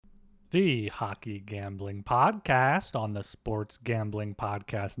The Hockey Gambling Podcast on the Sports Gambling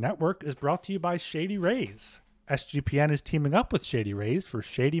Podcast Network is brought to you by Shady Rays. SGPN is teaming up with Shady Rays for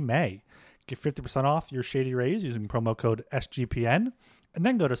Shady May. Get 50% off your Shady Rays using promo code SGPN, and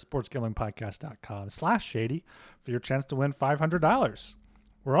then go to sportsgamblingpodcast.com/shady for your chance to win $500.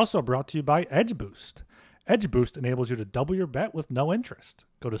 We're also brought to you by Edge Boost. Edge Boost enables you to double your bet with no interest.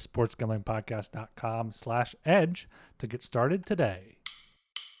 Go to sportsgamblingpodcast.com/edge to get started today.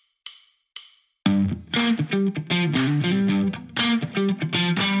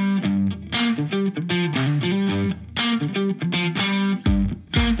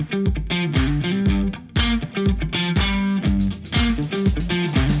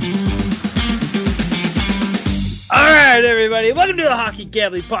 Alright, everybody, welcome to the Hockey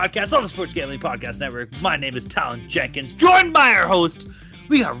Gambling Podcast on the Sports Gambling Podcast Network. My name is Talon Jenkins, joined by our host.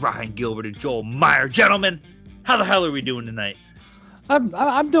 We got Ryan Gilbert and Joel Meyer. Gentlemen, how the hell are we doing tonight?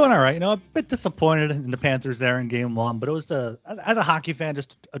 I'm doing all right. You know, a bit disappointed in the Panthers there in game one, but it was as a hockey fan,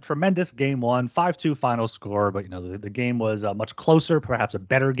 just a tremendous game one, 5-2 final score. But, you know, the game was much closer, perhaps a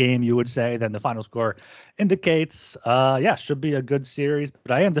better game, you would say, than the final score indicates. Should be a good series,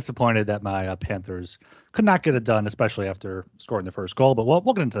 but I am disappointed that my Panthers could not get it done, especially after scoring the first goal. But we'll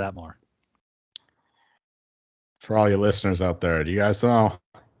get into that more. For all you listeners out there, do you guys know?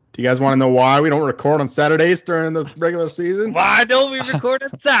 Do you guys want to know why we don't record on Saturdays during the regular season? Why don't we record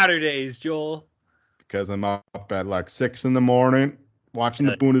on Saturdays, Joel? Because I'm up at like 6 in the morning, watching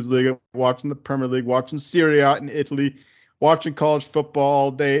the Bundesliga, watching the Premier League, watching Serie A in Italy, watching college football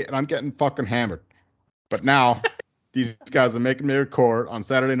all day, and I'm getting fucking hammered. But now, these guys are making me record on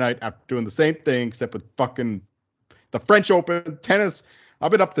Saturday night after doing the same thing, except with fucking the French Open, tennis.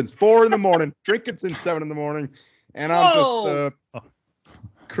 I've been up since 4 in the morning, drinking since 7 in the morning, and I'm just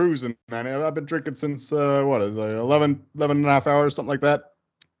cruising, man. I've been drinking since 11 and a half hours, something like that.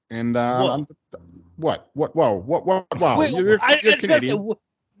 And wow. You're Canadian.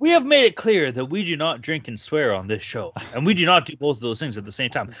 We have made it clear that we do not drink and swear on this show, and we do not do both of those things at the same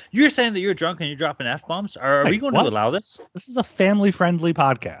time. You're saying that you're drunk and you're dropping F-bombs? Are we going to allow this? This is a family-friendly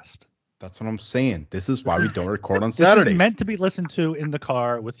podcast. That's what I'm saying. This is why we don't record on Saturdays. This is meant to be listened to in the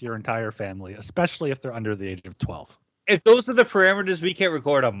car with your entire family, especially if they're under the age of 12. If those are the parameters, we can't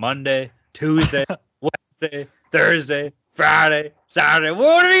record on Monday, Tuesday, Wednesday, Thursday, Friday, Saturday.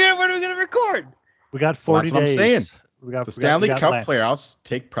 What are we gonna record? We got 40 days. That's what I'm saying. The Stanley Cup playoffs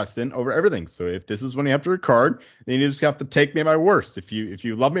take precedent over everything. So if this is when you have to record, then you just have to take me at my worst. If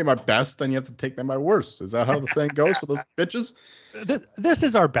you love me at my best, then you have to take me at my worst. Is that how the saying goes for those bitches? This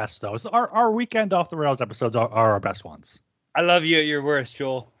is our best, though. So our weekend off the rails episodes are our best ones. I love you at your worst,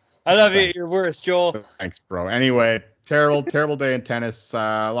 Joel. I love you at your worst, Joel. Thanks, bro. Anyway, terrible day in tennis.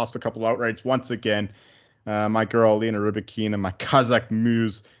 Lost a couple outrights once again. My girl, Lena Rybakina, my Kazakh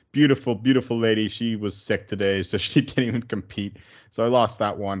muse, beautiful lady. She was sick today, so she didn't even compete. So I lost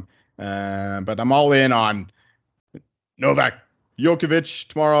that one. But I'm all in on Novak Djokovic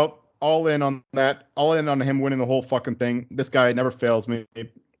tomorrow. All in on that. All in on him winning the whole fucking thing. This guy never fails me.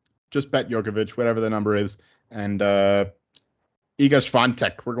 Just bet Djokovic, whatever the number is. And Iga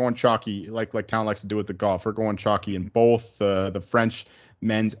Swiatek, we're going chalky, like Town likes to do with the golf. We're going chalky in both the French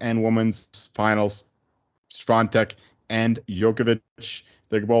men's and women's finals. Swiatek and Djokovic,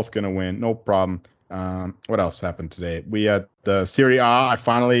 they're both going to win, no problem. What else happened today? We had the Serie A. I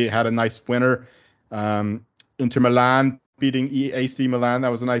finally had a nice winner. Inter Milan beating AC Milan. That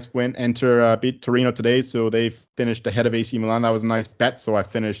was a nice win. Inter beat Torino today, so they finished ahead of AC Milan. That was a nice bet, so I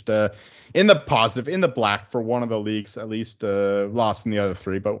finished in the positive, in the black for one of the leagues, at least. Lost in the other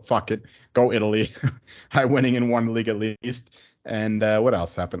three, but fuck it. Go Italy. I winning in one league at least. And what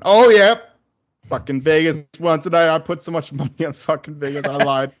else happened? Oh, yeah. Fucking Vegas won tonight. I put so much money on fucking Vegas. I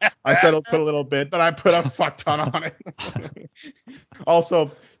lied. I said I'll put a little bit, but I put a fuck ton on it. Also,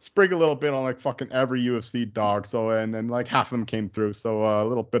 sprig a little bit on like fucking every UFC dog. So and like half of them came through. So a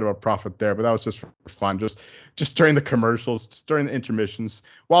little bit of a profit there, but that was just for fun. Just during the commercials, just during the intermissions,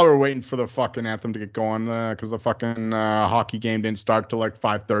 while we were waiting for the fucking anthem to get going, because the fucking hockey game didn't start till like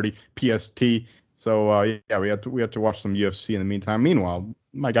 5:30 PST. So we had to watch some UFC in the meantime. Meanwhile,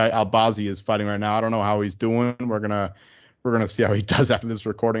 my guy Albazi is fighting right now. I don't know how he's doing. We're gonna see how he does after this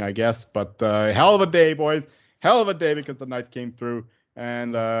recording, I guess. But hell of a day, boys. Hell of a day because the night came through.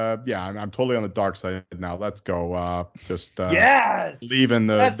 And I'm totally on the dark side now. Let's go. Yes! Leaving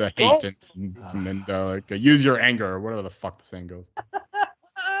the hate and use your anger or whatever the fuck the saying goes.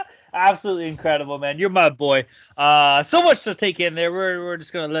 Absolutely incredible, man. You're my boy. So much to take in there. We're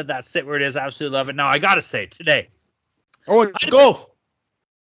just gonna let that sit where it is. Absolutely love it. Now I gotta say today. Oh, it's golf.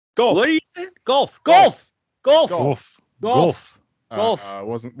 What are you saying? Golf. Golf.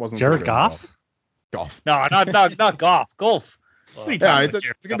 Wasn't Jared so good Goff? Golf. No, not golf. Golf. What are you Yeah, talking it's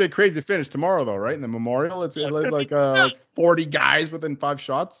about, gonna be a crazy finish tomorrow though, right? In the Memorial, it's gonna like be nuts. 40 guys within 5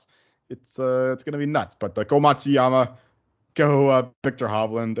 shots. It's gonna be nuts. But go Matsuyama, go Victor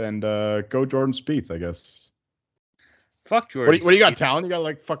Hovland, and go Jordan Spieth, I guess. Fuck Jordan. What do you got, Talon? You got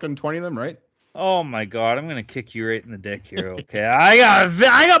like fucking 20 of them, right? Oh my god, I'm gonna kick you right in the dick here. Okay, I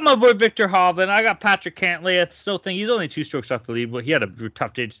got my boy Victor Hovland. I got Patrick Cantlay. I still think he's only 2 strokes off the lead, but he had a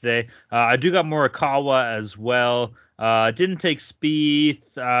tough day today. I do got Morikawa as well. Didn't take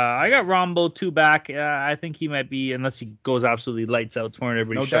Spieth. I got Rombo 2 back. I think he might be, unless he goes absolutely lights out tomorrow.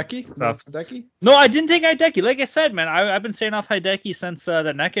 No Hideki? No, I didn't take Hideki. Like I said, man, I've been saying off Hideki since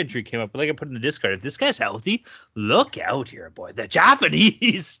that neck injury came up. But like I put in the Discord, if this guy's healthy, look out here, boy. The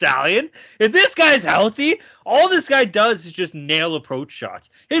Japanese stallion. If this guy's healthy, all this guy does is just nail approach shots.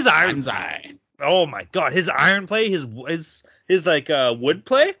 His iron play. Oh my god, his iron play, his like wood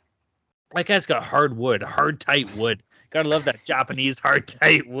play. That guy's got hard wood, hard tight wood. Gotta love that Japanese hard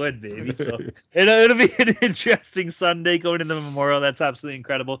tight wood, baby. So it'll be an interesting Sunday going into the Memorial. That's absolutely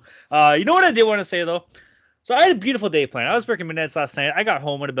incredible. You know what I did want to say though? So I had a beautiful day planned. I was working midnights last night. I got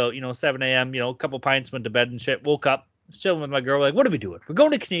home at about 7 a.m. A couple pints, went to bed and shit. Woke up, was chilling with my girl. Like, what are we doing? We're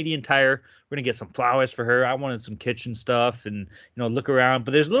going to Canadian Tire. We're gonna get some flowers for her. I wanted some kitchen stuff and look around.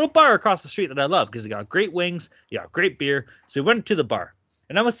 But there's a little bar across the street that I love because they got great wings, they got great beer. So we went to the bar.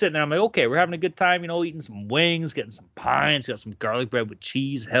 And I was sitting there, I'm like, okay, we're having a good time, eating some wings, getting some pints, got some garlic bread with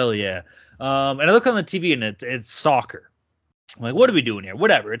cheese, hell yeah. And I look on the TV and it's soccer. I'm like, what are we doing here?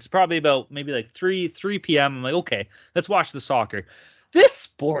 Whatever. It's probably about maybe like 3 p.m. I'm like, okay, let's watch the soccer. This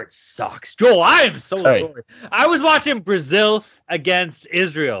sport sucks. Joel, I am so sorry. I was watching Brazil against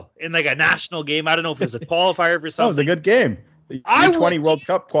Israel in like a national game. I don't know if it was a qualifier for something. That was a good game. The U20 World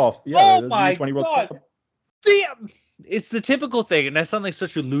Cup qualifier. Yeah, oh my U20 World God. Cup. Damn. It's the typical thing, and I sound like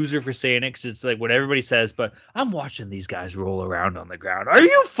such a loser for saying it because it's like what everybody says, but I'm watching these guys roll around on the ground. Are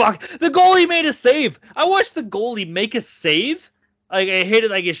you The goalie made a save. I watched the goalie make a save. Like, I hit it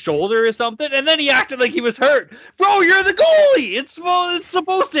like his shoulder or something, and then he acted like he was hurt. Bro, you're the goalie! It's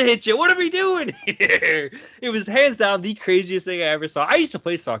supposed to hit you. What are we doing here? It was hands down the craziest thing I ever saw. I used to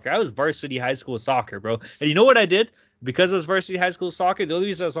play soccer. I was varsity high school soccer, bro. And you know what I did? Because I was varsity high school soccer, the only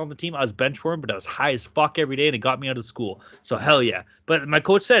reason I was on the team, I was bench warming, but I was high as fuck every day, and it got me out of school. So hell yeah. But my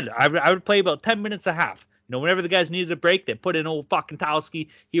coach said I would play about 10 minutes a half. Whenever the guys needed a break, they put in old fucking Towski.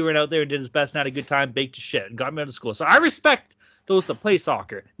 He went out there and did his best and had a good time, baked his shit, and got me out of school. So I respect those that play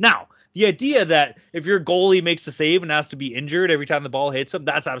soccer. Now, the idea that if your goalie makes a save and has to be injured every time the ball hits him,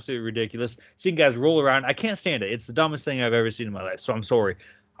 that's absolutely ridiculous. Seeing guys roll around, I can't stand it. It's the dumbest thing I've ever seen in my life, so I'm sorry.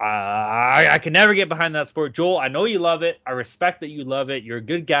 I can never get behind that sport. Joel, I know you love it. I respect that you love it. You're a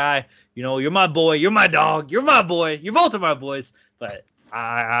good guy. You're my boy. You're my dog. You're my boy. You're both of my boys. But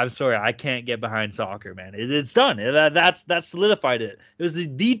I'm sorry. I can't get behind soccer, man. It's done. That's solidified it. It was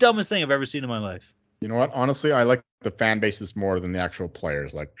the dumbest thing I've ever seen in my life. You know what? Honestly, I like the fan bases more than the actual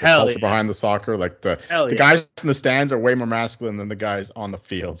players. Like the Hell culture yeah. behind the soccer. Like the guys in the stands are way more masculine than the guys on the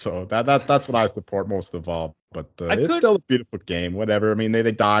field. So that's what I support most of all. But it's still a beautiful game. Whatever. I mean,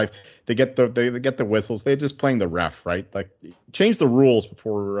 they dive, they get the whistles. They're just playing the ref, right? Like change the rules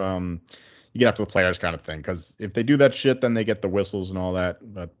before you get up to the players, kind of thing. Because if they do that shit, then they get the whistles and all that.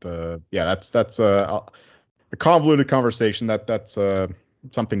 But yeah, that's a convoluted conversation. That's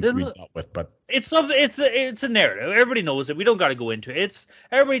something to be dealt with. But it's something. It's a narrative. Everybody knows it. We don't got to go into it.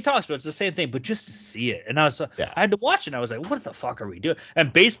 Everybody talks about it. It's the same thing, but just to see it. And I had to watch it. And I was like, what the fuck are we doing?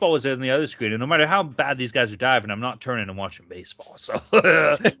 And baseball was in the other screen. And no matter how bad these guys are diving, I'm not turning and watching baseball. So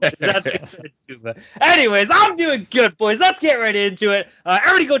that makes sense too. But anyways, I'm doing good, boys. Let's get right into it.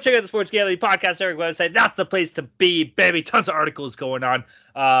 Everybody go check out the Sports Gambling Podcast Network website. That's the place to be, baby. Tons of articles going on.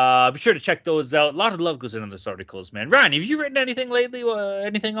 Be sure to check those out. A lot of love goes into those articles, man. Ryan, have you written anything lately?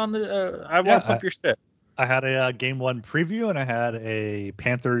 Anything on the? I want to pump your shit. I had a Game 1 preview, and I had a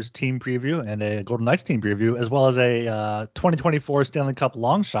Panthers team preview and a Golden Knights team preview, as well as a 2024 Stanley Cup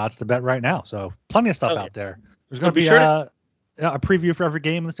long shots to bet right now. So plenty of stuff out there. There's going to be a preview for every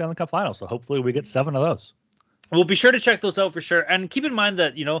game in the Stanley Cup final. So hopefully we get 7 of those. We'll be sure to check those out for sure. And keep in mind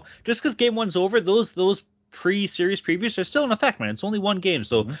that, just because Game 1's over, those pre-series previews are still in effect, man. It's only one game.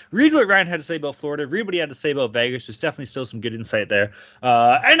 So read what Ryan had to say about Florida. Read what he had to say about Vegas. There's definitely still some good insight there.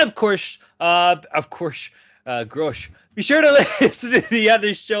 And of course, Grosh, Be sure to listen to the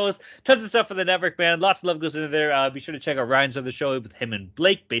other shows. Tons of stuff for the network, man. Lots of love goes into there. Be sure to check out Ryan's other show with him and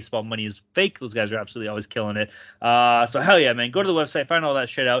Blake. Baseball Money is Fake. Those guys are absolutely always killing it. So hell yeah, man. Go to the website, find all that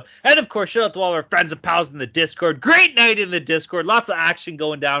shit out. And of course, shout out to all our friends and pals in the Discord. Great night in the Discord. Lots of action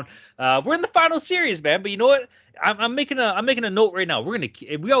going down. We're in the final series, man. But you know what? I'm making a note right now.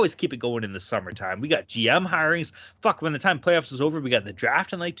 We always keep it going in the summertime. We got GM hirings. Fuck, when the time playoffs is over, we got the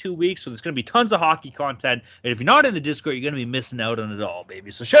draft in like 2 weeks. So there's gonna be tons of hockey content. And if you're not in the Discord, you're gonna be missing out on it all, baby.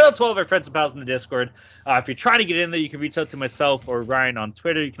 So shout out to all of our friends and pals in the Discord. If you're trying to get in there, you can reach out to myself or Ryan on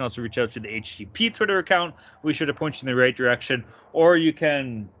Twitter. You can also reach out to the HGP Twitter account. We should have pointed you in the right direction. Or you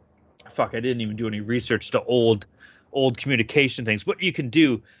can, I didn't even do any research to old communication things. What you can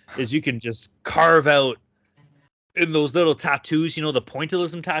do is you can just carve out in those little tattoos, you know, the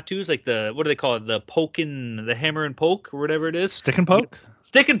pointillism tattoos, like what do they call it? The hammer and poke or whatever it is. Stick and poke?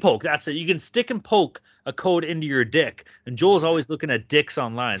 Stick and poke. That's it. You can stick and poke a code into your dick. And Joel's always looking at dicks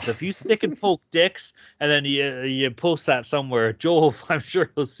online. So if you stick and poke dicks and then you post that somewhere, Joel, I'm sure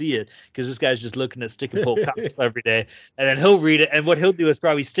he'll see it because this guy's just looking at stick and poke comics every day. And then he'll read it. And what he'll do is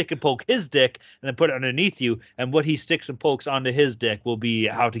probably stick and poke his dick and then put it underneath you. And what he sticks and pokes onto his dick will be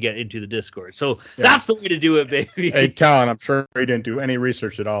how to get into the Discord. So that's the way to do it, baby. Hey, Talon, I'm sure you didn't do any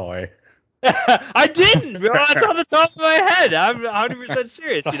research at all, eh? I didn't, bro. That's on the top of my head. I'm 100%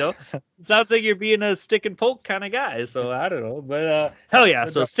 serious, you know. It sounds like you're being a stick and poke kind of guy, so I don't know. But hell yeah.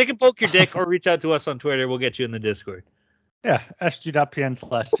 So stick and poke your dick or reach out to us on Twitter. We'll get you in the Discord. Yeah,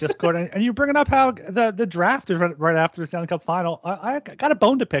 sg.pn/Discord. And you're bringing up how the draft is right after the Stanley Cup final. I got a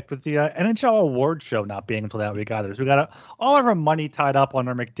bone to pick with the NHL award show not being until that week either. So we got all of our money tied up on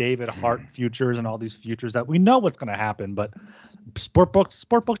our McDavid Hart futures and all these futures that we know what's going to happen. But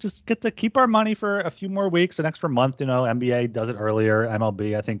sportbooks just get to keep our money for a few more weeks, an extra month. You know, NBA does it earlier.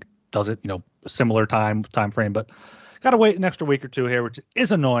 MLB, I think, does it, similar time frame. But got to wait an extra week or two here, which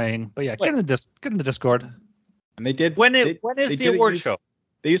is annoying. But yeah, get in the Discord. And they did. When is the award show?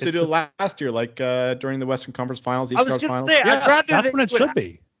 They used to do it last year, like during the Western Conference Finals, I was going to say, that's when it should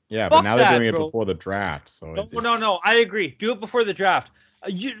be. Yeah, but now they're doing it before the draft. So no, I agree. Do it before the draft.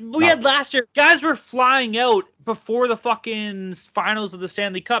 We had last year, guys were flying out before the fucking finals of the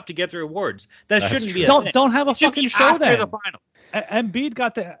Stanley Cup to get their awards. That shouldn't be a thing. Don't have a fucking show then. The finals. Embiid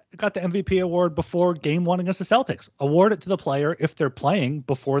got the MVP award before Game 1 against the Celtics. Award it to the player if they're playing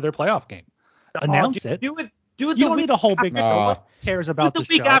before their playoff game. Announce it. Do it. You don't need a whole big show. Cares about the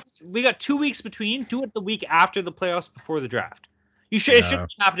show. We got 2 weeks between. Do it the week after the playoffs, before the draft. It shouldn't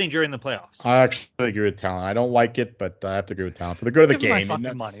be happening during the playoffs. I actually agree with Talon. I don't like it, but I have to agree with Talon for the good of the game. Give my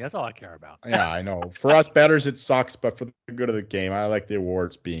fucking money. That's all I care about. Yeah, I know. For us bettors, it sucks, but for the good of the game, I like the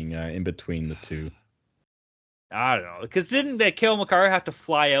awards being in between the two. I don't know, because didn't Cale Makar have to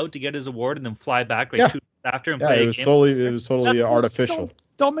fly out to get his award and then fly back 2 days after and play? It was totally artificial.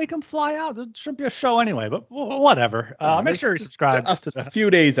 Don't make him fly out. There shouldn't be a show anyway, but whatever. Make sure you subscribe. A few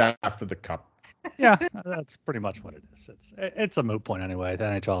days after the Cup. Yeah, that's pretty much what it is. It's a moot point anyway. The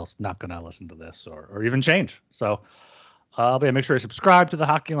NHL's not going to listen to this or even change. So make sure you subscribe to the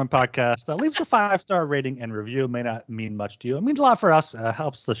Hockey Line podcast. Leave us a 5-star rating and review. It may not mean much to you. It means a lot for us.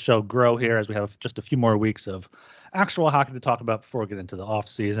 Helps the show grow here as we have just a few more weeks of actual hockey to talk about before we get into the off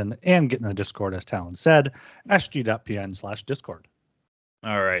season and get in the Discord, as Talon said, sg.pn/Discord.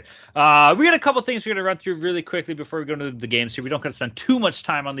 All right. We got a couple things we're going to run through really quickly before we go into the games here. We don't got to spend too much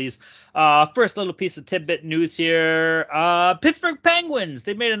time on these. First little piece of tidbit news here. Pittsburgh Penguins.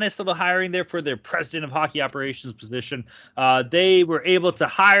 They made a nice little hiring there for their president of hockey operations position. They were able to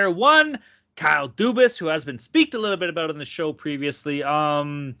hire one, Kyle Dubas, who has been speaked a little bit about on the show previously.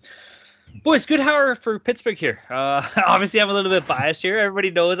 Boys, good hire for Pittsburgh here. Obviously, I'm a little bit biased here.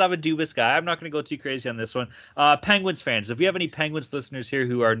 Everybody knows I'm a Dubas guy. I'm not going to go too crazy on this one. Penguins fans, if you have any Penguins listeners here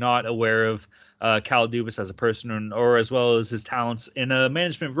who are not aware of Kyle Dubas as a person or as well as his talents in a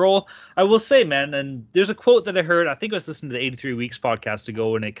management role, I will say, man, and there's a quote that I heard, I think I was listening to the 83 Weeks podcast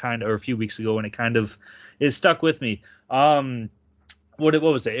ago, and or a few weeks ago, and it kind of is stuck with me. What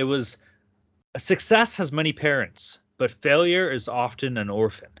was it? It was, success has many parents, but failure is often an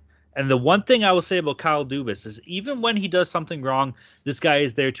orphan. And the one thing I will say about Kyle Dubas is even when he does something wrong, this guy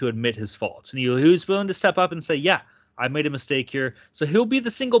is there to admit his faults. And he's willing to step up and say, yeah, I made a mistake here. So he'll be the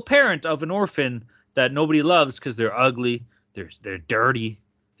single parent of an orphan that nobody loves because they're ugly, they're dirty,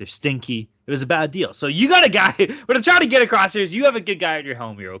 they're stinky, It was a bad deal. So you got a guy. What I'm trying to get across here is you have a good guy at your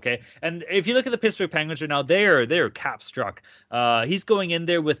helm here, okay? And if you look at the Pittsburgh Penguins right now, they're cap struck. He's going in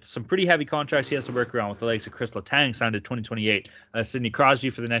there with some pretty heavy contracts he has to work around with the likes of Chris Letang signed to 2028, Sidney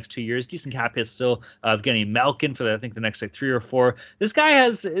Crosby for the next 2 years, decent cap hit still. Evgeny Malkin for I think the next like 3 or 4. This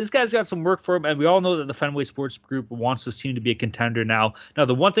guy's got some work for him, and we all know that the Fenway Sports Group wants this team to be a contender now. Now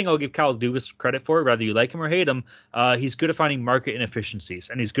the one thing I'll give Kyle Dubas credit for, whether you like him or hate him, he's good at finding market inefficiencies,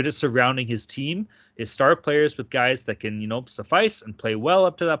 and he's good at surrounding his team, his star players, with guys that can, suffice and play well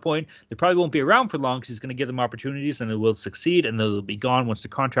up to that point. They probably won't be around for long because he's going to give them opportunities and they will succeed and they'll be gone once the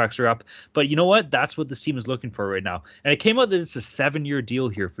contracts are up. But you know what? That's what this team is looking for right now. And it came out that it's a 7-year deal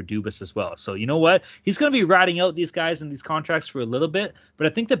here for Dubas as well. So you know what? He's going to be ratting out these guys in these contracts for a little bit. But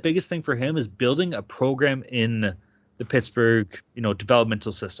I think the biggest thing for him is building a program in the Pittsburgh,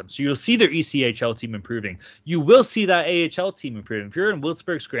 developmental system. So you'll see their ECHL team improving. You will see that AHL team improving. If you're in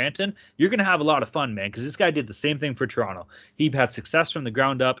Wilkes-Barre, Scranton, you're going to have a lot of fun, man, because this guy did the same thing for Toronto. He had success from the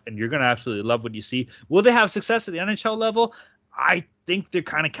ground up, and you're going to absolutely love what you see. Will they have success at the NHL level? I think they're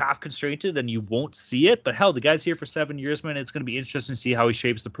kind of cap constrained and you won't see it. But hell, the guy's here for 7 years, man. It's going to be interesting to see how he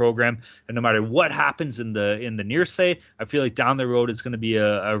shapes the program. And no matter what happens in the near say, I feel like down the road it's going to be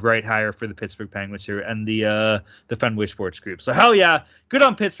a right hire for the Pittsburgh Penguins here and the Fenway Sports Group. So hell yeah, good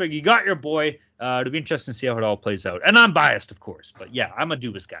on Pittsburgh. You got your boy. It'll be interesting to see how it all plays out. And I'm biased, of course, but yeah, I'm a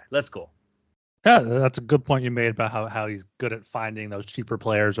Dubas guy. Let's go. Yeah, that's a good point you made about how he's good at finding those cheaper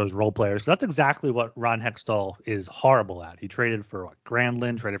players, those role players. That's exactly what Ron Hextall is horrible at. He traded for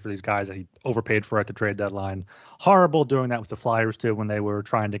Granlund, traded for these guys that he overpaid for at the trade deadline. Horrible doing that with the Flyers too when they were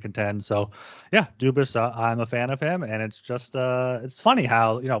trying to contend. So, yeah, Dubas, I'm a fan of him, and it's just it's funny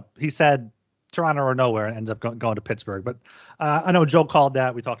how he said Toronto or nowhere and ends up going to Pittsburgh. But I know Joe called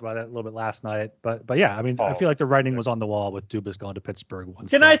that. We talked about that a little bit last night. But yeah, I mean, I feel like the writing was on the wall with Dubas going to Pittsburgh.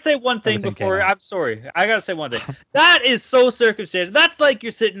 Can I say one thing before? I'm sorry. I got to say one thing. That is so circumstantial. That's like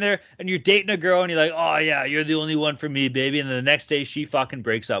you're sitting there and you're dating a girl and you're like, oh, yeah, you're the only one for me, baby. And then the next day she fucking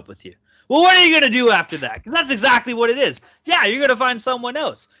breaks up with you. Well, what are you going to do after that? Because that's exactly what it is. Yeah, you're going to find someone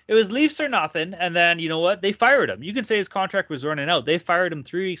else. It was Leafs or nothing, and then, you know what? They fired him. You can say his contract was running out. They fired him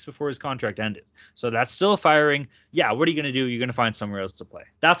 3 weeks before his contract ended. So that's still a firing. Yeah, what are you going to do? You're going to find somewhere else to play.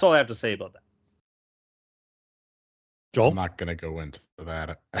 That's all I have to say about that. Joel? I'm not going to go into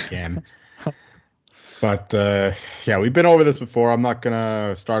that again. But, yeah, we've been over this before. I'm not going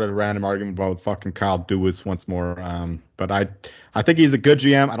to start a random argument about fucking Kyle Dubas once more. But I think he's a good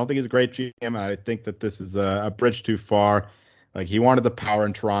GM. I don't think he's a great GM. And I think that this is a bridge too far. Like, he wanted the power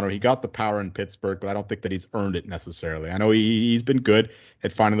in Toronto. He got the power in Pittsburgh, but I don't think that he's earned it necessarily. I know he's been good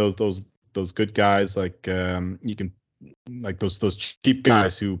at finding those good guys. Like, you can, like those cheap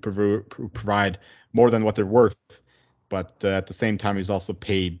guys who provide more than what they're worth. But at the same time, he's also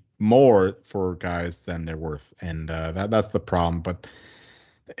paid more for guys than they're worth, and that's the problem. But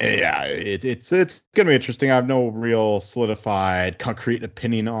yeah, it's gonna be interesting. I have no real solidified, concrete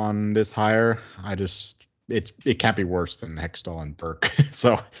opinion on this hire. It can't be worse than Hextall and Burke.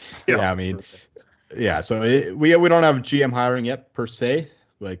 So yeah, I mean, yeah. So we don't have a GM hiring yet per se.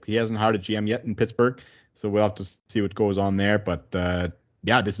 Like, he hasn't hired a GM yet in Pittsburgh, so we'll have to see what goes on there. But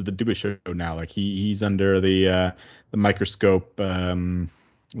yeah, this is the Dubas show now. Like, he's under the microscope.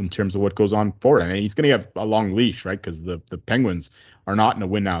 In terms of what goes on forward. I mean, he's going to have a long leash, right? Because the Penguins are not in a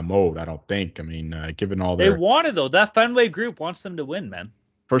win-now mode, I don't think. I mean, given all They wanted, though. That Fenway group wants them to win, man.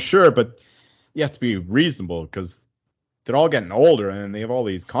 For sure, but you have to be reasonable because they're all getting older and they have all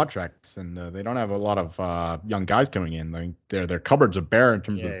these contracts and they don't have a lot of young guys coming in. Like, their cupboards are bare in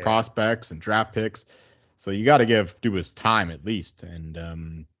terms of prospects and draft picks. So you got to give Dubas time at least.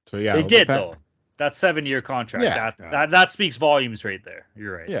 And so, yeah. They did, though. That 7-year contract, that speaks volumes right there.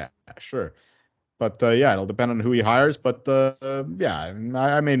 You're right. Yeah, sure. But yeah, it'll depend on who he hires. But yeah,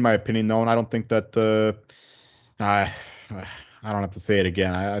 I made my opinion known. I don't think that I don't have to say it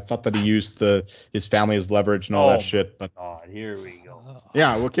again. I thought that he used his family as leverage and all that shit. But God, here we go.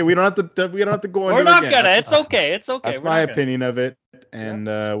 Yeah, okay, we don't have to go into it again. We're not gonna. It's okay. It's okay. That's my opinion of it, and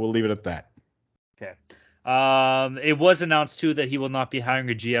we'll leave it at that. Okay. It was announced too that he will not be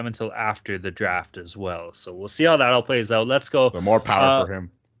hiring a GM until after the draft as well. So we'll see how that all plays out. Let's go. So more power for him.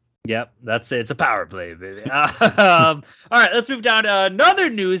 Yep, that's it. It's a power play, baby. All right, let's move down to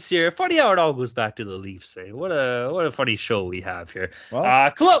another news here. Funny how it all goes back to the Leafs. Eh? What a funny show we have here.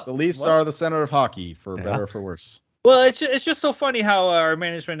 Well, the Leafs are the center of hockey, for better or for worse. Well, it's just so funny how our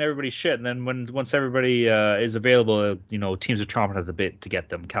management and everybody's shit, and then once everybody is available, teams are chomping at the bit to get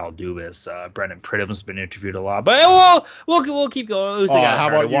them. Cal Dubas, Brendan Pridham's been interviewed a lot, but we'll keep going. Who's the guy? How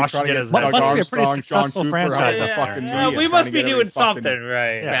about you Washington trying to is get must Doug be a pretty Armstrong, successful John Cooper, franchise. we must be doing something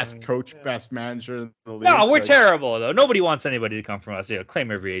right. Best coach, best manager in the league. No, we're terrible though. Nobody wants anybody to come from us.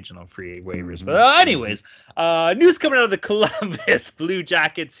 Claim every agent on free waivers. Mm-hmm. But anyways, news coming out of the Columbus Blue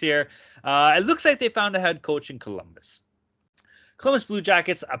Jackets here. It looks like they found a head coach in Columbus. Columbus Blue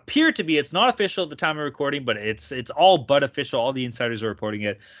Jackets appear to be, it's not official at the time of recording, but it's all but official. All the insiders are reporting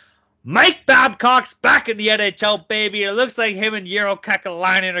it. Mike Babcock's back in the NHL, baby. It looks like him and Jiro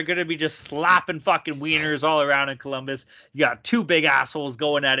Kekalainen are going to be just slapping fucking wieners all around in Columbus. You got two big assholes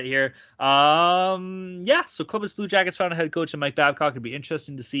going at it here. So Columbus Blue Jackets found a head coach in Mike Babcock. It'd be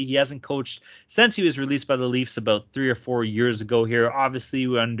interesting to see. He hasn't coached since he was released by the Leafs about 3 or 4 years ago here. Obviously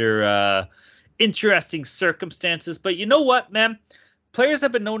under interesting circumstances. But you know what, man? Players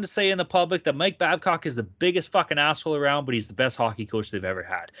have been known to say in the public that Mike Babcock is the biggest fucking asshole around, but he's the best hockey coach they've ever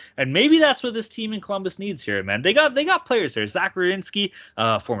had. And maybe that's what this team in Columbus needs here, man. They got players there. Zach Werenski,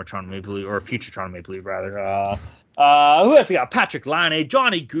 former Toronto Maple Leaf, or future Toronto Maple Leaf, rather. Who else they got? Patrick Laine,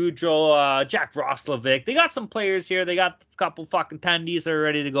 Johnny Gaudreau, Jack Roslovic. They got some players here. They got a couple fucking tendies that are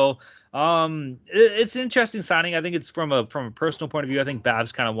ready to go. It's an interesting signing. I think it's from a personal point of view. I think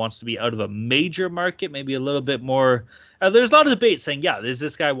Babs kind of wants to be out of a major market, maybe a little bit more. There's a lot of debate saying, yeah, does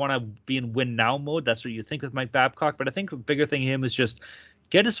this guy want to be in win now mode? That's what you think with Mike Babcock. But I think the bigger thing him is just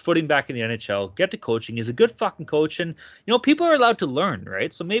get his footing back in the NHL, get to coaching. He's a good fucking coach, and people are allowed to learn,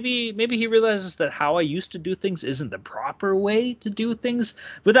 right? So maybe he realizes that how I used to do things isn't the proper way to do things.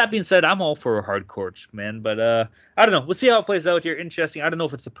 With that being said, I'm all for a hard coach, man. But I don't know. We'll see how it plays out here. Interesting. I don't know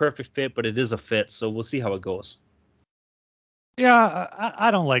if it's the perfect fit, but it is a fit. So we'll see how it goes. Yeah, I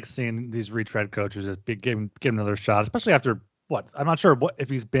don't like seeing these retread coaches give him another shot, especially after what? I'm not sure if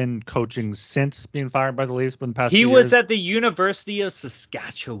he's been coaching since being fired by the Leafs in the past. He few was years. at the University of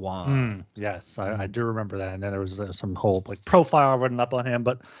Saskatchewan. Yes, I do remember that. And then there was some whole profile written up on him.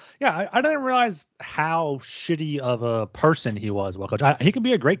 But yeah, I didn't realize how shitty of a person he was. Well, coach, he can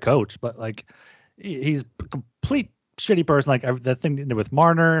be a great coach, but he's a complete shitty person. Like the thing with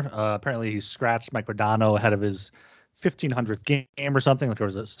Marner, apparently he scratched Mike Modano ahead of his 1,500th game or something. Like there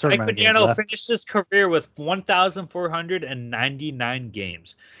was a certain Mike amount of games left. finished his career with 1,499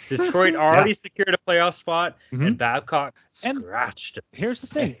 games. Detroit already secured a playoff spot, and Babcock scratched it. Here's the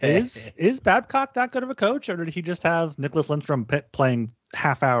thing: is Babcock that good of a coach, or did he just have Nicholas Lindstrom playing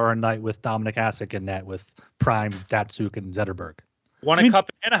half hour a night with Dominic Hasek in net with Prime, Datsuk, and Zetterberg? Won a cup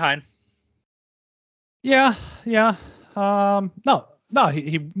in Anaheim. Yeah. No,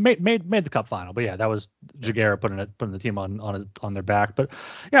 he made the cup final, but yeah, that was Jaguar putting the team on their back. But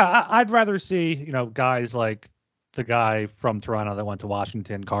yeah, I'd rather see guys like the guy from Toronto that went to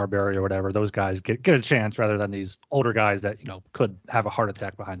Washington, Carberry or whatever. Those guys get a chance rather than these older guys that could have a heart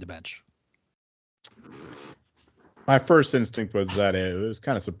attack behind the bench. My first instinct was that it was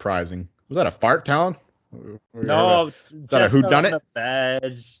kind of surprising. Was that a fart, Talon? No, is that a whodunit?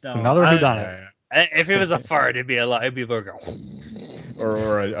 No, another whodunit. If it was a fart, it'd be like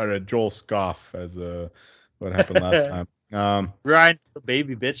or a Joel scoff as what happened last time. Ryan's the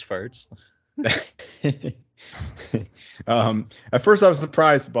baby bitch farts. At first I was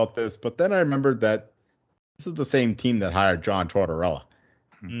surprised about this, but then I remembered that this is the same team that hired John Tortorella,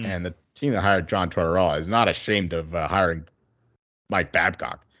 and the team that hired John Tortorella is not ashamed of hiring Mike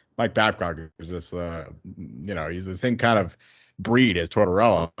Babcock. Mike Babcock is just he's the same kind of breed as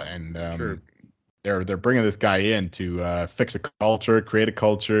Tortorella, and True. They're bringing this guy in to fix a culture, create a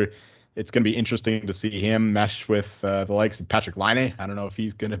culture. It's going to be interesting to see him mesh with the likes of Patrick Laine. I don't know if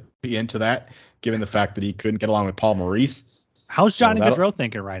he's going to be into that, given the fact that he couldn't get along with Paul Maurice. How's Johnny Gaudreau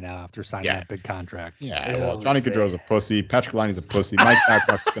thinking right now after signing that big contract? Yeah, well, Johnny Gaudreau's a pussy. Patrick Laine's a pussy. Mike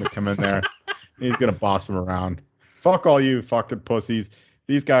Babcock's going to come in there. He's going to boss him around. Fuck all you fucking pussies.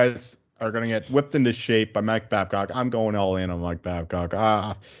 These guys are going to get whipped into shape by Mike Babcock. I'm going all in on Mike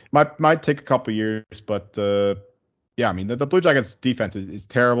Babcock. Might take a couple years, but the Blue Jackets defense is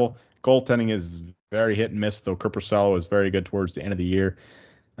terrible. Goaltending is very hit and miss, though Kurpurcell was very good towards the end of the year.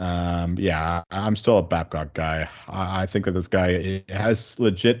 I'm still a Babcock guy. I think that this guy has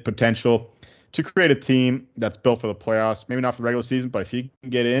legit potential to create a team that's built for the playoffs. Maybe not for the regular season, but if he can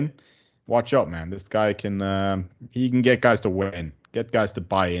get in, watch out, man. This guy can get guys to win. Get guys to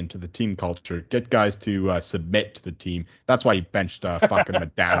buy into the team culture. Get guys to submit to the team. That's why he benched fucking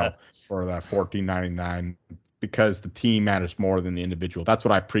Modano for the $14.99, because the team matters more than the individual. That's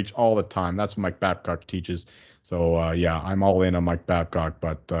what I preach all the time. That's what Mike Babcock teaches. So I'm all in on Mike Babcock,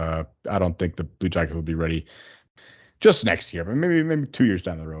 but I don't think the Blue Jackets will be ready Just next year, but maybe 2 years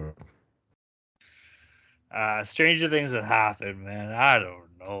down the road. Stranger things have happened, man. I don't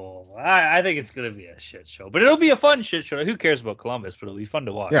know. I think it's gonna be a shit show, but it'll be a fun shit show. Who cares about Columbus? But it'll be fun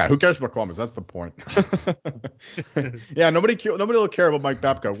to watch. Yeah, who cares about Columbus? That's the point. Yeah, nobody will care about Mike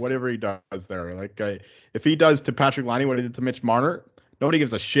Babcock, whatever he does there. Like if he does to Patrick Laine what he did to Mitch Marner, nobody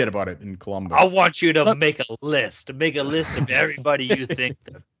gives a shit about it in Columbus. I want you to make a list of everybody you think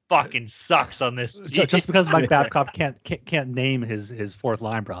that fucking sucks on this team. Just because Mike Babcock can't name his fourth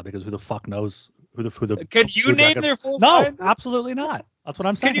line, probably, because who the fuck knows who the Can you name their fourth No, line? absolutely not. That's what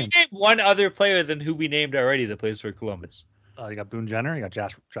I'm saying. Can you name one other player than who we named already that plays for Columbus? You got Boone Jenner, you got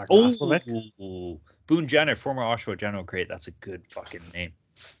Jack Roslovic. Boone Jenner, former Oshawa General, great. That's a good fucking name.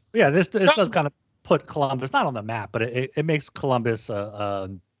 Yeah, this does kind of put Columbus not on the map, but it makes Columbus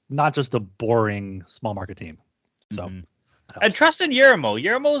not just a boring small market team. So. Mm-hmm. And trust in Yermo.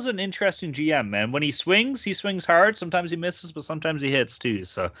 Yermo's an interesting GM, man. When he swings hard. Sometimes he misses, but sometimes he hits too.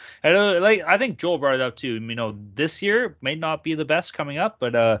 So I think Joel brought it up too. You know, this year may not be the best coming up,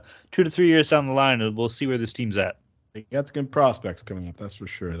 but 2 to 3 years down the line, we'll see where this team's at. They got some good prospects coming up, that's for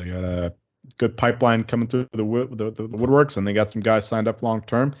sure. They got a good pipeline coming through the woodworks, and they got some guys signed up long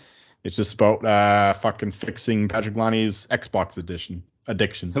term. It's just about fucking fixing Patrick Laine's Xbox addiction. They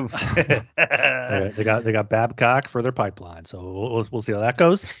got Babcock for their pipeline, so we'll see how that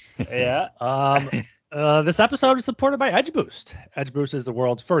goes. Yeah. This episode is supported by Edge Boost. Edge Boost is the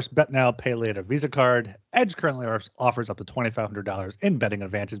world's first bet now, pay later Visa card. Edge currently offers up to $2,500 in betting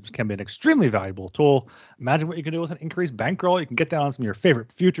advantage, which can be an extremely valuable tool. Imagine what you can do with an increased bankroll. You can get down on some of your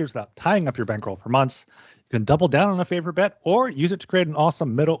favorite futures without tying up your bankroll for months. You can double down on a favorite bet or use it to create an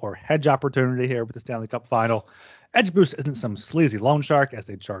awesome middle or hedge opportunity here with the Stanley Cup Final. Edge Boost isn't some sleazy loan shark, as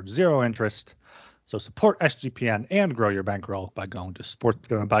they charge zero interest. So support SGPN and grow your bankroll by going to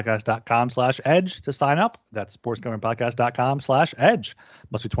sportsgamblingpodcast.com/edge to sign up. That's sportsgamblingpodcast.com/edge.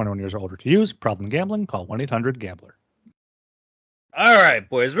 Must be 21 years or older to use. Problem gambling? Call 1-800-GAMBLER. All right,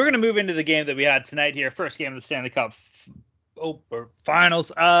 boys. We're going to move into the game that we had tonight here. First game of the Stanley Cup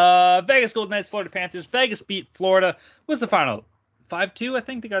Finals. Vegas Golden Knights, Florida Panthers. Vegas beat Florida. What's the final? 5-2, I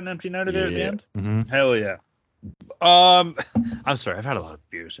think. They got an empty netter there at the end. Mm-hmm. Hell yeah. I'm sorry, I've had a lot of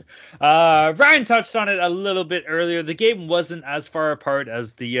beers here. Ryan touched on it a little bit earlier. The game wasn't as far apart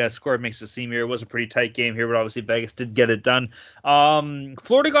as the score makes it seem here. It was a pretty tight game here, but obviously Vegas did get it done.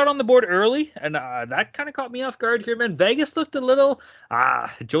 Florida got on the board early, and that kind of caught me off guard here, man. Vegas looked a little,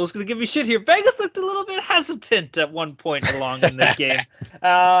 Joel's going to give me shit here. Vegas looked a little bit hesitant at one point along in this game.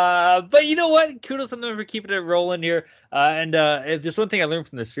 But you know what? Kudos on them for keeping it rolling here. And if there's one thing I learned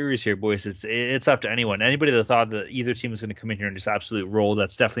from the series here, boys, it's up to anyone. Anybody that thought that either team was going to come in here and just absolutely roll,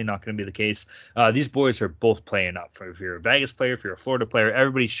 that's definitely not going to be the case. These boys are both playing up. If you're a Vegas player, if you're a Florida player,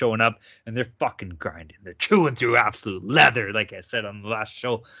 everybody's showing up and they're fucking grinding. They're chewing through absolute leather, like I said on the last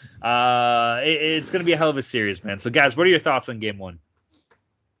show. It's going to be a hell of a series, man. So, guys, what are your thoughts on game one?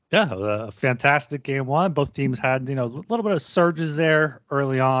 Yeah, a fantastic game one. Both teams had, a little bit of surges there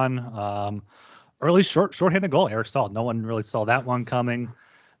early on. Early shorthanded goal, Eric Stahl. No one really saw that one coming.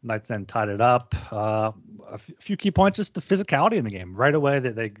 Knights then tied it up. A few key points, just the physicality in the game. Right away,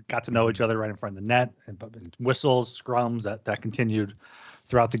 that they got to know each other right in front of the net, and whistles, scrums that continued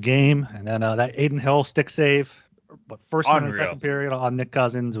throughout the game. And then that Aiden Hill stick save, first minute of the second period on Nick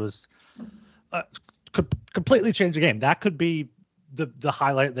Cousins was completely changed the game. That could be the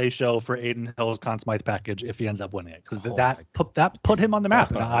highlight they show for Aiden Hill's Conn Smythe package if he ends up winning it, because that put him on the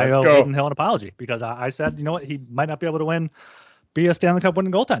map. And I owe Aiden Hill an apology, because I said, you know what, he might not be able to be a Stanley Cup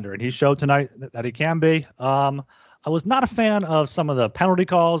winning goaltender, and he showed tonight that he can be. I was not a fan of some of the penalty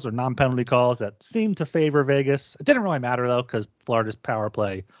calls or non-penalty calls that seemed to favor Vegas. It didn't really matter, though, because Florida's power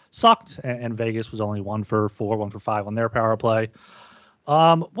play sucked, and Vegas was only 1 for 4, 1 for 5 on their power play.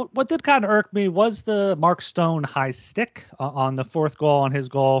 What did kind of irk me was the Mark Stone high stick on the fourth goal, on his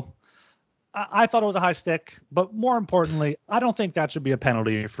goal. I thought it was a high stick, but more importantly, I don't think that should be a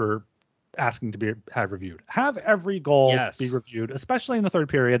penalty for asking to have reviewed. Have every goal be reviewed, especially in the third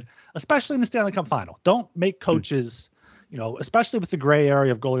period, especially in the Stanley Cup Final. Don't make coaches, especially with the gray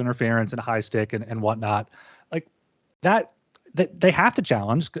area of goal interference and a high stick and whatnot, like that they have to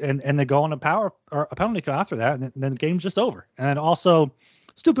challenge, and they go on a penalty kill after that, and then the game's just over. And also,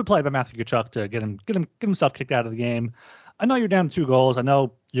 stupid play by Matthew Tkachuk to get himself kicked out of the game. I know you're down 2 goals. I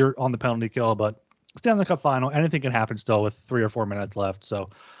know you're on the penalty kill, but Stanley Cup Final, anything can happen still with 3 or 4 minutes left. So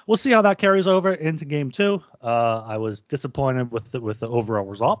we'll see how that carries over into game 2. I was disappointed with the overall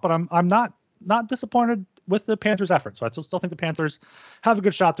result, but I'm not disappointed with the Panthers' effort. So I still think the Panthers have a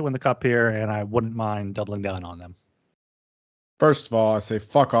good shot to win the cup here, and I wouldn't mind doubling down on them. First of all, I say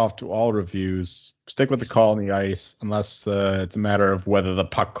fuck off to all reviews. Stick with the call on the ice, unless it's a matter of whether the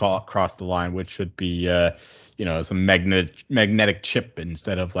puck crossed the line, which should be, some magnetic chip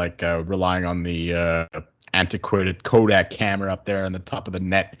instead of like relying on the antiquated Kodak camera up there on the top of the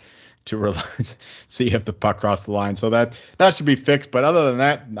net to see if the puck crossed the line. So that should be fixed. But other than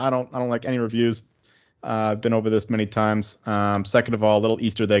that, I don't like any reviews. I've been over this many times. Second of all, a little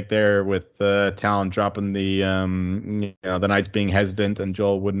Easter egg there with Talon dropping the Knights being hesitant, and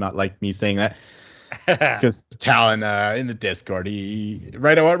Joel would not like me saying that because Talon in the Discord, he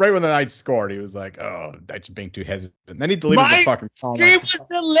right when the Knights scored, he was like, "Oh, Knights are being too hesitant." And then he deleted the fucking comment. My stream was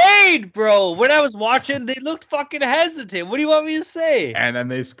delayed, bro. When I was watching, they looked fucking hesitant. What do you want me to say? And then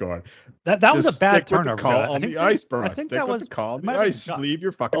they scored. That was a bad turnover. Call on the ice, bro. I think stick that with was the call on the ice. Leave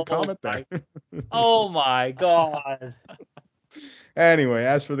your fucking comment there. Oh my god. Anyway,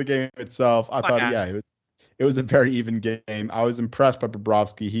 as for the game itself, I thought it was a very even game. I was impressed by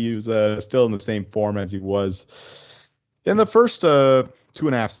Bobrovsky. He was still in the same form as he was in the first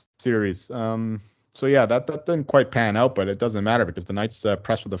 2.5 series. So yeah, that didn't quite pan out, but it doesn't matter because the Knights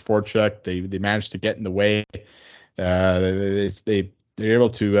pressed with a forecheck. They managed to get in the way. They're able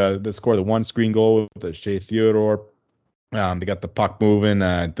to score the one screen goal with Shea Theodore. They got the puck moving.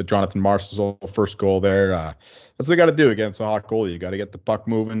 The Jonathan Marshall's first goal there. That's what you got to do against a hot goalie. You got to get the puck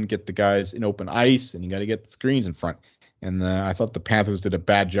moving, get the guys in open ice, and you got to get the screens in front. And I thought the Panthers did a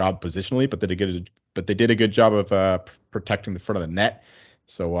bad job positionally, but they did a good job of protecting the front of the net.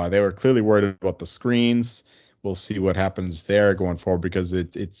 So they were clearly worried about the screens. We'll see what happens there going forward because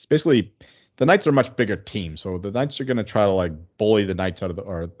it's basically the Knights are a much bigger team. So the Knights are going to try to like bully the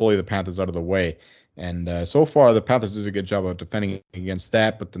Panthers out of the way. And so far, the Panthers did a good job of defending against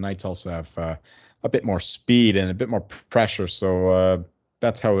that, but the Knights also have a bit more speed and a bit more pressure. So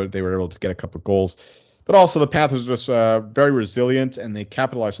that's how they were able to get a couple of goals. But also the Panthers were just very resilient, and they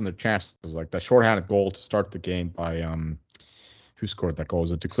capitalized on their chances, like that shorthanded goal to start the game by who scored that goal?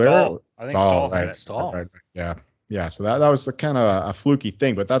 Was it Duclair? I think Stahl. Right. Yeah. So that was kind of a fluky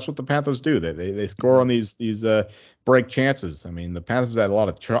thing, but that's what the Panthers do. They score on these break chances. I mean, the Panthers had a lot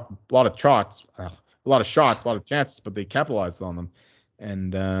of shots, a lot of chances, but they capitalized on them.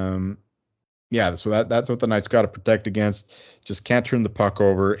 And so that's what the Knights got to protect against. Just can't turn the puck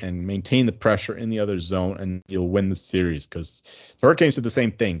over and maintain the pressure in the other zone, and you'll win the series. Because the Hurricanes did the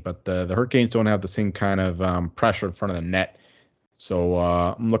same thing, but the Hurricanes don't have the same kind of pressure in front of the net. So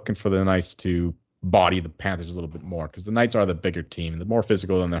I'm looking for the Knights to body the Panthers a little bit more because the Knights are the bigger team, the more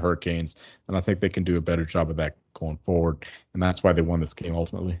physical than the Hurricanes, and I think they can do a better job of that going forward, and that's why they won this game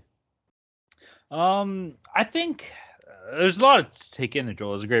ultimately. I think there's a lot to take in there,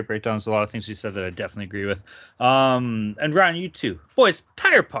 Joel. There's a great breakdown. There's a lot of things you said that I definitely agree with. And Ryan, you too. Boys,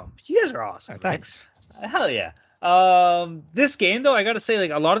 tire pump. You guys are awesome. Thanks. Right? Hell yeah. This game though, I gotta say,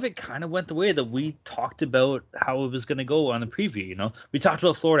 like a lot of it kind of went the way that we talked about how it was gonna go on the preview. You know, we talked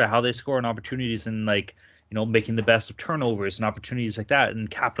about Florida, how they score on opportunities and like, you know, making the best of turnovers and opportunities like that, and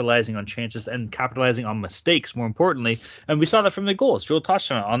capitalizing on chances and capitalizing on mistakes, more importantly. And we saw that from the goals. Joel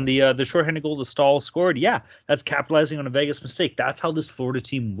touched on the shorthanded goal that Stahl scored. Yeah, that's capitalizing on a Vegas mistake. That's how this Florida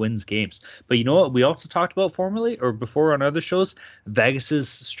team wins games. But you know what? We also talked about formerly or before on other shows, Vegas's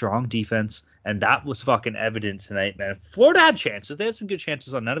strong defense. And that was fucking evident tonight, man. Florida had chances. They had some good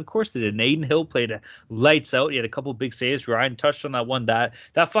chances on that. Of course they did. Aiden Hill played lights out. He had a couple big saves. Ryan touched on that one. That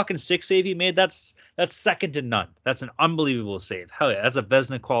fucking stick save he made, that's second to none. That's an unbelievable save. Hell yeah, that's a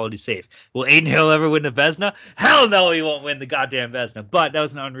Vezina quality save. Will Aiden Hill ever win the Vezina? Hell no, he won't win the goddamn Vezina. But that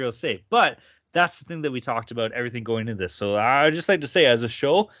was an unreal save. But that's the thing that we talked about, everything going into this. So I'd just like to say, as a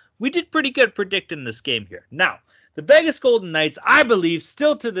show, we did pretty good predicting this game here. Now, the Vegas Golden Knights, I believe,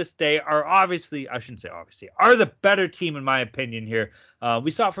 still to this day are are the better team in my opinion here.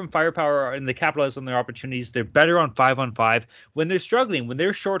 We saw it from firepower and they capitalized on their opportunities. They're better on 5-on-5 when they're struggling, when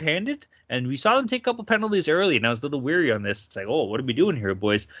they're shorthanded. And we saw them take a couple penalties early, and I was a little weary on this. It's like, oh, what are we doing here,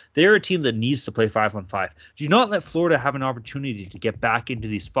 boys? They're a team that needs to play 5-on-5. Do not let Florida have an opportunity to get back into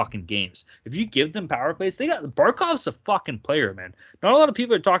these fucking games. If you give them power plays, Barkov's a fucking player, man. Not a lot of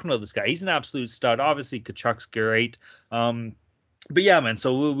people are talking about this guy. He's an absolute stud. Obviously, Kachuk's great. But yeah, man.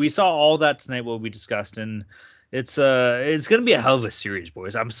 So we saw all that tonight, what we discussed, and it's gonna be a hell of a series,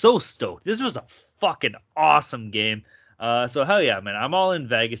 boys. I'm so stoked. This was a fucking awesome game. So hell yeah, man. I'm all in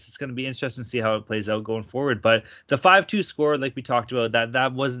Vegas. It's going to be interesting to see how it plays out going forward. But the 5-2 score, like we talked about,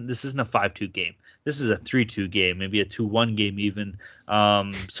 this isn't a 5-2 game. This is a 3-2 game, maybe a 2-1 game even.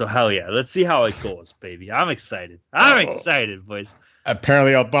 So hell yeah. Let's see how it goes, baby. I'm excited. I'm excited, boys.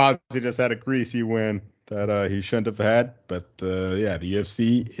 Apparently Albazi just had a greasy win that he shouldn't have had. But the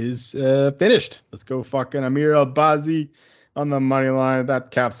UFC is finished. Let's go fucking Amir Albazi. on the money line.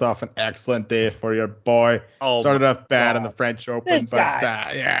 That caps off an excellent day for your boy. Oh, Started off bad God. in the French Open, This but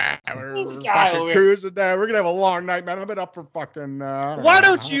guy. we're This guy fucking over cruising there. We're gonna have a long night, man. I've been up for fucking. Why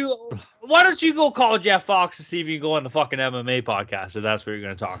don't you go call Jeff Fox to see if you can go on the fucking MMA podcast if that's what you're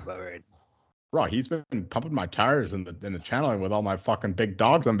going to talk about, right? Bro, he's been pumping my tires in the channel with all my fucking big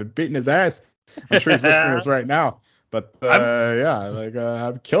dogs. I've been beating his ass. I'm sure he's listening to this right now. But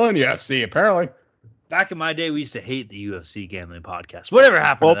I'm killing UFC apparently. Back in my day, we used to hate the UFC gambling podcast. Whatever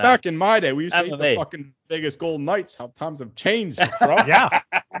happened to that? Back in my day, we used to hate MMA. the fucking Vegas Golden Knights. How times have changed, bro. Yeah.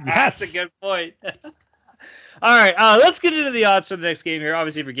 That's a good point. All right, let's get into the odds for the next game here.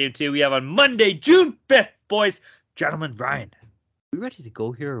 Obviously, for game 2, we have on Monday, June 5th, boys. Gentlemen, Ryan, we ready to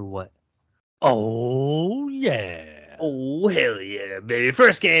go here or what? Oh, yeah. Oh, hell yeah, baby.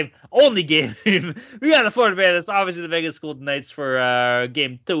 First game, only game. We got the Florida Panthers, obviously the Vegas Golden Knights for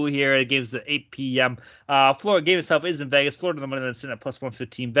game 2 here. The game's at 8 p.m. Florida game itself is in Vegas. Florida on the money line sitting at plus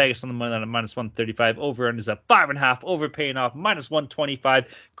 115. Vegas on the money line at minus 135. Over-under is at 5.5. Over paying off minus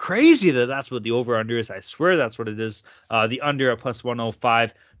 125. Crazy that's what the over-under is. I swear that's what it is. The under at plus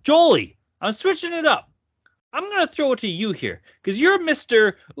 105. Jolie, I'm switching it up. I'm going to throw it to you here because you're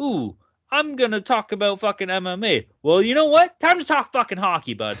Mr. I'm going to talk about fucking MMA. Well, you know what? Time to talk fucking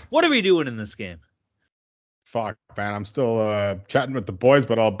hockey, bud. What are we doing in this game? Fuck, man. I'm still chatting with the boys,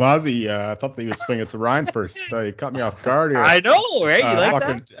 but all buzzy. I thought that he would swing it to Ryan first. He cut me off guard here. I know, right? You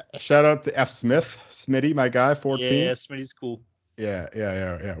like that? Shout out to F. Smith. Smitty, my guy, 14. Yeah, Smitty's cool. Yeah.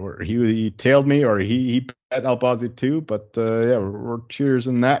 He tailed me, or he bet Albazi too, but we're cheers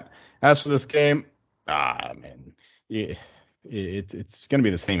in that. As for this game, man, yeah. It's going to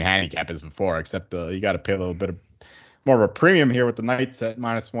be the same handicap as before, except you got to pay a little bit more of a premium here with the Knights at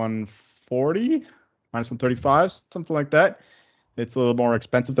minus 140, minus 135, something like that. It's a little more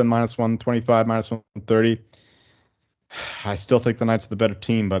expensive than minus 125, minus 130. I still think the Knights are the better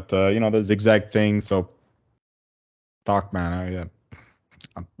team, but the zigzag thing. So, fuck, man.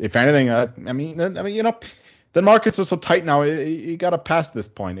 If anything, the markets are so tight now. You got to pass this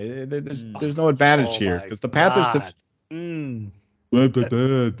point. There's no advantage here because the Panthers have. It's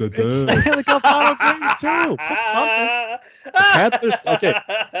Stanley Cup final game too. Pick something. Panthers. Okay,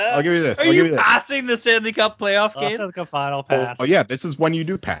 I'll give you this. Are you passing the Stanley Cup playoff game? Stanley Cup final pass. Oh yeah, this is when you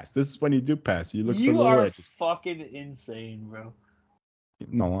do pass. You look for the little edges. Fucking insane, bro.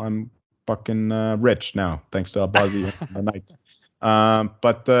 No, I'm fucking rich now, thanks to Albazi and the Knights.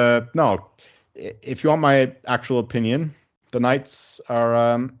 No, if you want my actual opinion, the Knights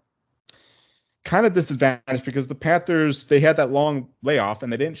are kind of disadvantaged because the Panthers, they had that long layoff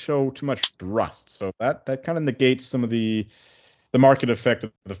and they didn't show too much rust. So that kind of negates some of the market effect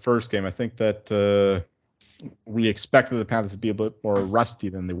of the first game. I think that we expected the Panthers to be a bit more rusty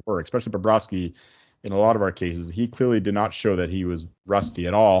than they were, especially Bobrovsky. In a lot of our cases, he clearly did not show that he was rusty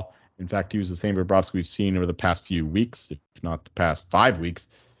at all. In fact, he was the same Bobrovsky we've seen over the past few weeks, if not the past 5 weeks.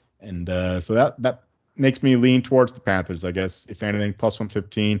 And so that makes me lean towards the Panthers, I guess. If anything, plus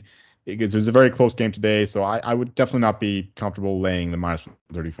 115. It was a very close game today, so I would definitely not be comfortable laying the minus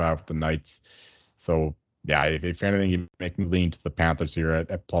 135 with the Knights. So, yeah, if anything, you make me lean to the Panthers here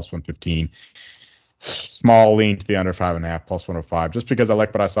at plus 115. Small lean to the under 5.5, plus 105, just because I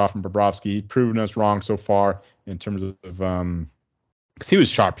like what I saw from Bobrovsky. He's proven us wrong so far in terms of because he was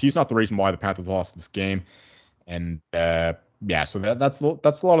sharp. He's not the reason why the Panthers lost this game. And, so that's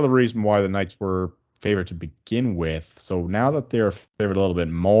a lot of the reason why the Knights were favored to begin with. So now that they're favored a little bit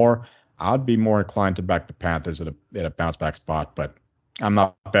more, I'd be more inclined to back the Panthers at a bounce back spot. But I'm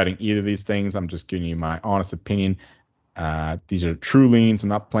not betting either of these things. I'm just giving you my honest opinion. These are true leans. I'm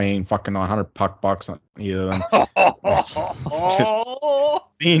not playing fucking 100 puck bucks on either of them. Just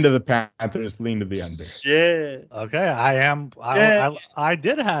lean to the Panthers, lean to the under. Yeah. Okay, I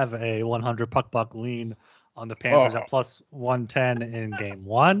did have a 100 puck buck lean on the Panthers at plus 110 in game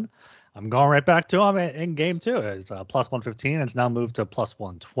 1. I'm going right back to them in game 2. It's plus 115. It's now moved to plus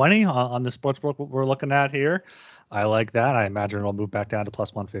 120 on the sportsbook we're looking at here. I like that. I imagine it'll move back down to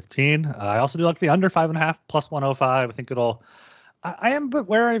plus 115. I also do like the under 5.5, plus 105. I think it'll. I am a bit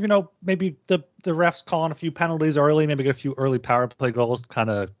wary of, maybe the refs calling a few penalties early, maybe get a few early power play goals, kind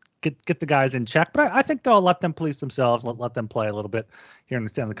of get the guys in check. But I think they'll let them police themselves, let them play a little bit here in the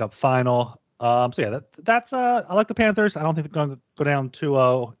Stanley Cup final. That's I like the Panthers. I don't think they're going to go down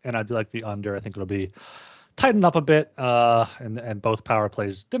 2-0, and I do like the under. I think it'll be tightened up a bit, and both power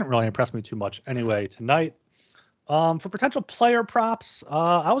plays didn't really impress me too much anyway tonight. For potential player props,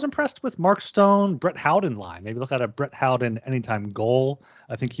 I was impressed with Mark Stone, Brett Howden line. Maybe look at a Brett Howden anytime goal.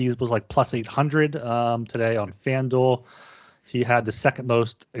 I think he was like plus 800 today on FanDuel. He had the second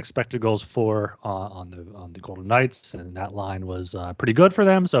most expected goals for on the Golden Knights, and that line was pretty good for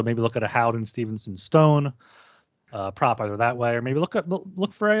them. So maybe look at a Howden, Stevenson, Stone prop either that way, or maybe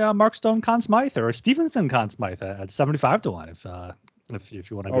look for a Mark Stone Conn Smythe or a Stevenson Conn Smythe at 75-1 if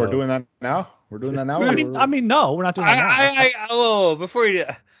you want to. Oh, we're doing that now. We're doing that now. I mean, no, we're not doing that now. Before you,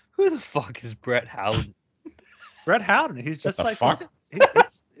 who the fuck is Brett Howden? Brett Howden. He's just like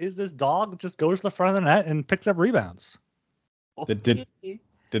is this dog just goes to the front of the net and picks up rebounds. Did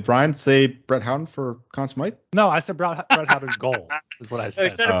Ryan say Brett Howden for Conn Smythe? No, I said Brett Howden's goal is what I said. I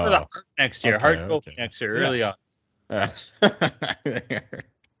said it for the Hart next year. Hart goal next year, early on. Yeah,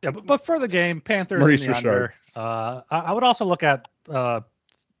 but for the game, Panthers in the under. I would also look at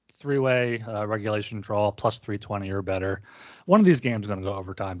three-way regulation draw plus 320 or better. One of these games is going to go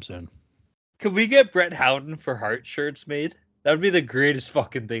overtime soon. Could we get Brett Howden for Hart shirts made? That would be the greatest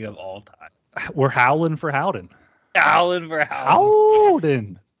fucking thing of all time. We're howling for Howden. Howling for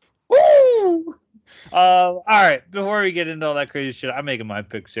Howden. Woo! All right. Before we get into all that crazy shit, I'm making my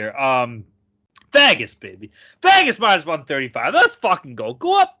picks here. Vegas, baby. Vegas minus 135. Let's fucking go.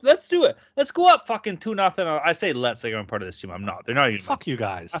 Go up. Let's do it. Let's go up fucking 2-0. I say let's like I'm part of this team. I'm not. They're not even. Fuck you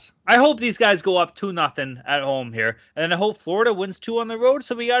guys. I hope these guys go up 2-0 at home here. And then I hope Florida wins 2 on the road.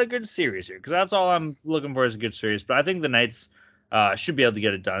 So we got a good series here. Because that's all I'm looking for is a good series. But I think the Knights should be able to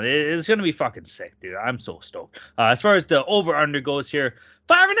get it done. It's going to be fucking sick, dude. I'm so stoked. As far as the over-under goes here,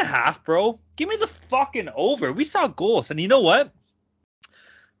 5.5, bro. Give me the fucking over. We saw goals. And you know what?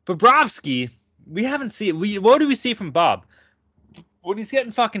 Bobrovsky, we haven't seen. What do we see from Bob? When he's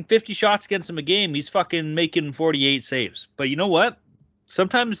getting fucking 50 shots against him a game, he's fucking making 48 saves. But you know what?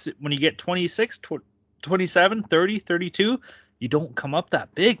 Sometimes when you get 26, 27, 30, 32, you don't come up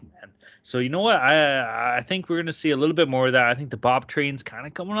that big, man. So you know what? I think we're going to see a little bit more of that. I think the Bob train's kind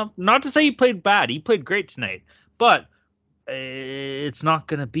of coming up. Not to say he played bad. He played great tonight. But it's not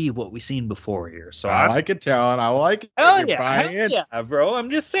going to be what we've seen before here. So I like it, Talon. I like it. Hell yeah, bro. I'm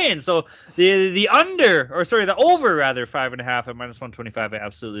just saying. So the over rather 5.5 at minus 125. I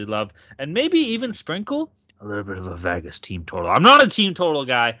absolutely love, and maybe even sprinkle a little bit of a Vegas team total. I'm not a team total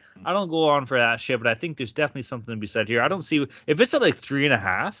guy. I don't go on for that shit, but I think there's definitely something to be said here. I don't see if it's at like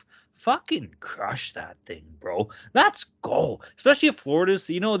 3.5. Fucking crush that thing, bro. Let's go. Especially if Florida's,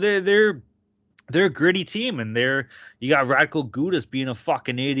 they're a gritty team, and you got Radko Gudas being a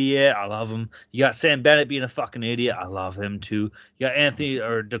fucking idiot. I love him. You got Sam Bennett being a fucking idiot. I love him too. You got Anthony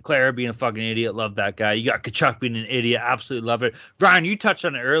or DeClaire being a fucking idiot. Love that guy. You got Kachuk being an idiot. Absolutely love it. Ryan, you touched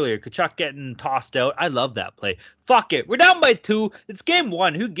on it earlier. Kachuk getting tossed out. I love that play. Fuck it. We're down by 2. It's game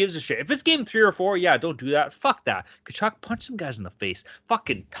 1. Who gives a shit? If it's game 3 or 4, yeah, don't do that. Fuck that. Kachuk punch some guys in the face.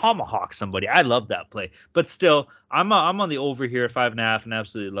 Fucking tomahawk somebody. I love that play. But still, I'm on the over here at 5.5 and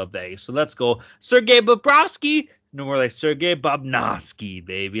absolutely love Vegas. So let's go. Sergei Bobrovsky. No more like Sergei Bobrovsky,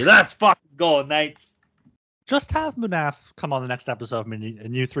 baby. Let's fucking go, Knights. Just have Munaf come on the next episode,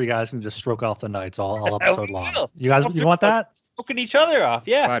 and you three guys can just stroke off the Knights all episode long. You guys, you want that? Stroking each other off,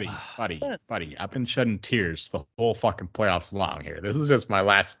 yeah. Buddy. I've been shedding tears the whole fucking playoffs long here. This is just my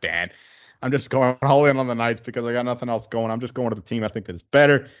last stand. I'm just going all in on the Knights because I got nothing else going. I'm just going to the team I think that is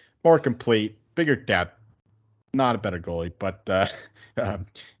better, more complete, bigger depth, not a better goalie, but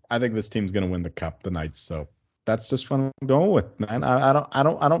I think this team's going to win the cup, the Knights. So that's just what I'm going with, man. I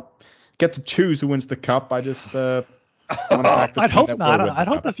don't get to choose who wins the cup. I just I'd hope not. I'd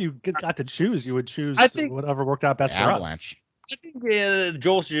hope if you got to choose, you would choose whatever worked out best for Avalanche. Us. I think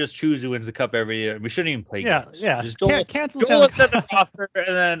Joel should just choose who wins the cup every year. We shouldn't even play games. Yeah. Just Joel looks at the offer,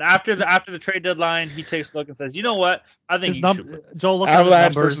 and then after the trade deadline, he takes a look and says, "You know what? I think Joel looks at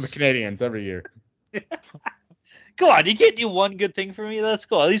Avalanche versus the Canadians every year." Go on, you can't do one good thing for me. Let's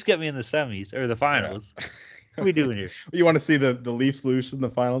go. At least get me in the semis or the finals. Yeah. What are we doing here? You want to see the Leafs lose in the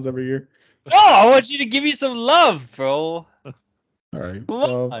finals every year? Oh, I want you to give me some love, bro. All right.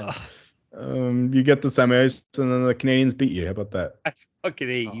 Well, you get the semis, and then the Canadians beat you. How about that? I fucking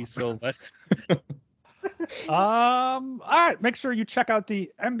hate you so much. All right. Make sure you check out the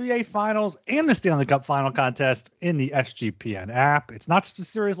NBA Finals and the Stanley Cup Final contest in the SGPN app. It's not just a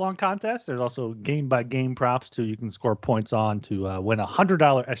series-long contest. There's also game-by-game props too. You can score points on to win a $100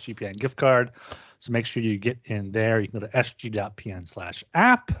 SGPN gift card. So make sure you get in there. You can go to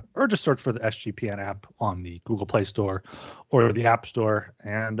sg.pn/app or just search for the SGPN app on the Google Play Store or the App Store.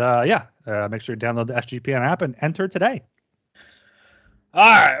 And make sure you download the SGPN app and enter today. All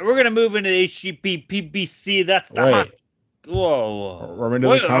right, we're gonna move into the HGP PBC. That's the hot. Whoa. We're into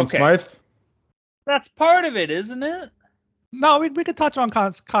the Conn Smythe. That's part of it, isn't it? No, we could touch on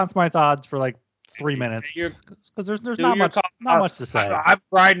Conn Smythe odds for like 3 minutes You're- because there's do not your not much to say. I'm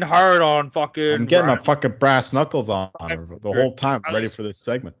riding hard on fucking. I'm getting my Riley fucking brass knuckles on the whole time, ready for this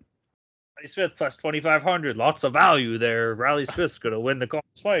segment. Smith plus 2,500. Lots of value there. Riley Smith's gonna win the coin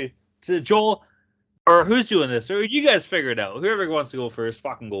fight. To Joel, or who's doing this? Or you guys figure it out. Whoever wants to go first,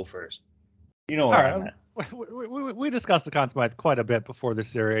 fucking go first. You know what All I'm right. at. We discussed the consummate quite a bit before the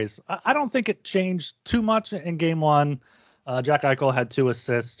series. I don't think it changed too much in game one. Jack Eichel had 2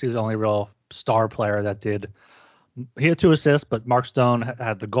 assists. He's the only real star player that did. He had 2 assists, but Mark Stone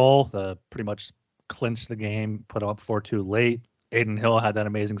had the goal, the pretty much clinched the game, put him up 4-2 late. Aiden Hill had that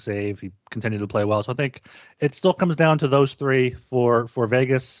amazing save. He continued to play well. So I think it still comes down to those 3 for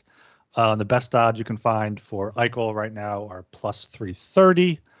Vegas. The best odds you can find for Eichel right now are plus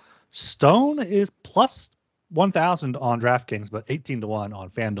 330. Stone is plus 1,000 on DraftKings, but 18-1 on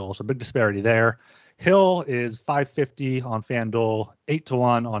FanDuel. So big disparity there. Hill is 550 on FanDuel,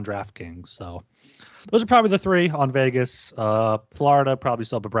 8-1 on DraftKings. So those are probably the 3 on Vegas. Florida, probably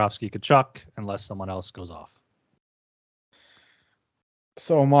still Bobrovsky, Kachuk, unless someone else goes off.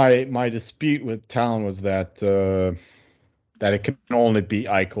 So my dispute with Talon was that it can only be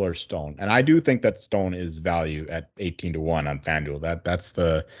Eichel or Stone, and I do think that Stone is value at 18-1 on FanDuel. That's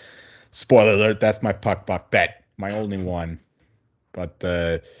the spoiler alert. That's my puck buck bet, my only one. But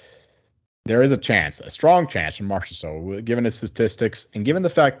there is a strong chance from Marchessault, given his statistics and given the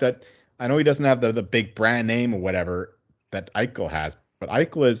fact that I know he doesn't have the big brand name or whatever that Eichel has, but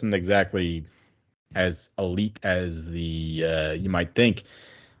Eichel isn't exactly as elite as the you might think.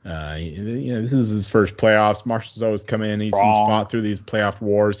 This is his first playoffs. Marchessault has come in. He's fought through these playoff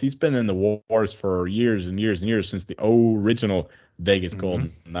wars. He's been in the wars for years and years and years since the original Vegas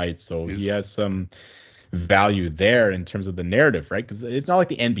Golden Knights. So he has some value there in terms of the narrative, right? Because it's not like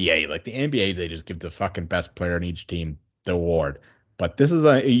the NBA. Like the NBA, they just give the fucking best player in each team the award. But this is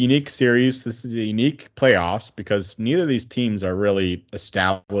a unique series. This is a unique playoffs because neither of these teams are really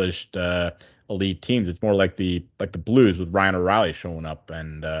established elite teams. It's more like the Blues with Ryan O'Reilly showing up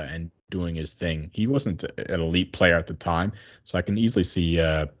and doing his thing. He wasn't an elite player at the time, so I can easily see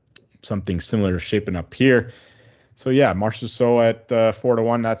something similar shaping up here. So yeah, Marchessault at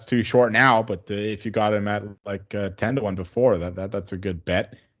 4-1. That's too short now, but if you got him at like 10-1 before, that's a good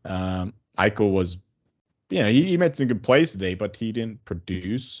bet. Eichel was, he made some good plays today, but he didn't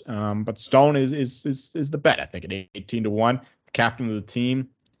produce. But Stone is the bet, I think, at 18-1, captain of the team,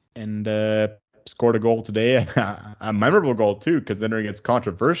 and scored a goal today, a memorable goal too, considering it's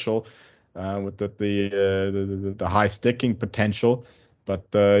controversial with the high sticking potential. But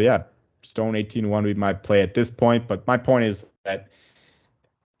yeah, Stone 18-1 we might play at this point. But my point is that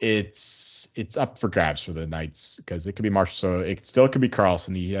it's up for grabs for the Knights because it could be Marchessault, it still could be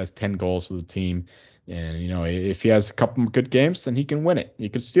Carlson. He has 10 goals for the team, and if he has a couple good games, then he can win it. He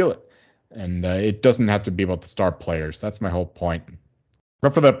can steal it, and it doesn't have to be about the star players. That's my whole point.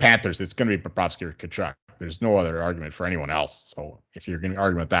 But for the Panthers, it's going to be Bobrovsky or Kachuk. There's no other argument for anyone else. So if you're going to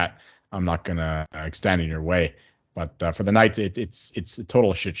argue with that, I'm not going to stand in your way. But for the Knights, it's a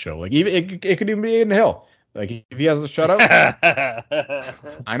total shit show. Like even it could even be Aiden Hill. Like if he has a shutout,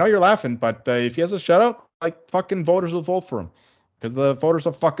 I know you're laughing, but if he has a shutout, like fucking voters will vote for him because the voters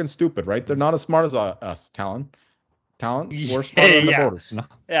are fucking stupid, right? They're not as smart as us, Talon. We're smarter than the voters.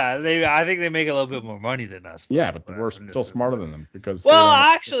 Yeah, I think they make a little bit more money than us. Yeah, but we're still smarter than them because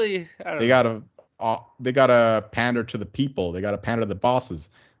actually, they gotta pander to the people. They gotta pander to the bosses.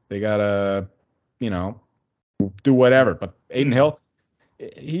 They gotta, do whatever. But Aiden Hill,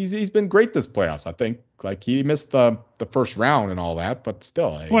 he's been great this playoffs. I think like he missed the first round and all that, but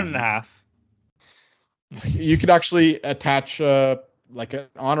still 1.5. You could actually attach like an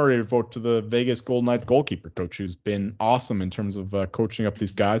honorary vote to the Vegas Golden Knights goalkeeper coach, who's been awesome in terms of coaching up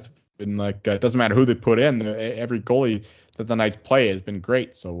these guys. Been like it doesn't matter who they put in, every goalie that the Knights play has been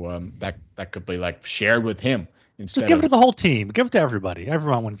great. So that could be like shared with him. Just give it to the whole team. Give it to everybody.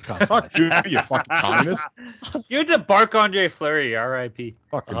 Everyone wins the Fuck you, you fucking communist. Give it to Marc-Andre Fleury, R.I.P.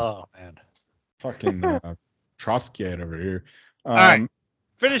 Fucking, oh man, fucking Trotskyite over here. All right,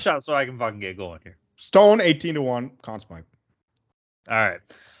 finish up so I can fucking get going here. Stone 18-1, Consmite. All right,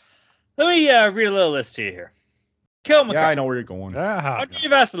 let me read a little list to you here. Kill McCarr. Yeah, I know where you're going. Andrei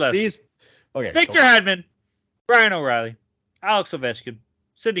Vasilevskiy. These, okay. Victor Hedman, Brian O'Reilly, Alex Ovechkin,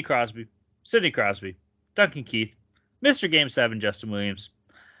 Sidney Crosby, Duncan Keith, Mr. Game 7, Justin Williams,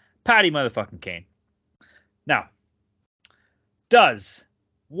 Patty motherfucking Kane. Now, does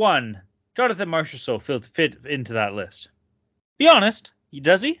one Jonathan Marchessault fit into that list? Be honest,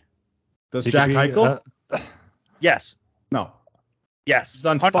 does he? Does Jack Eichel? Yes. No. Yes. He's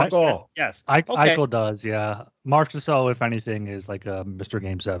done fuck all. Yes. Eichel does, yeah. Marchessault, if anything, is like a Mr.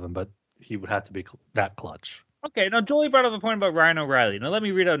 Game 7, but he would have to be that clutch. Okay, now Jolie brought up a point about Ryan O'Reilly. Now let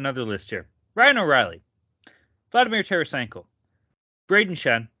me read out another list here. Ryan O'Reilly, Vladimir Tarasenko, Braden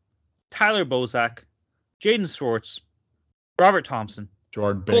Shen, Tyler Bozak, Jaden Schwartz, Robert Thompson,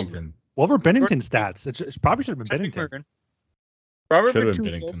 Jordan Binnington. What were Binnington's stats? It probably should have been Binnington. Robert Should have been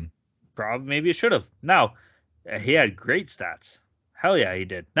Binnington. Probably, maybe it should have. Now, he had great stats. Hell yeah, he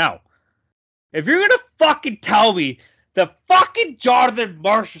did. Now, if you're gonna fucking tell me the fucking Jonathan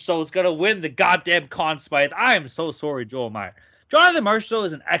Marchessault is gonna win the goddamn Conn Smythe, I am so sorry, Joel Meyer. Jonathan Marchessault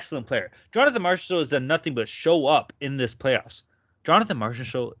is an excellent player. Jonathan Marchessault has done nothing but show up in this playoffs. Jonathan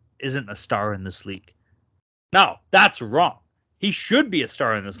Marchessault isn't a star in this league. Now, that's wrong. He should be a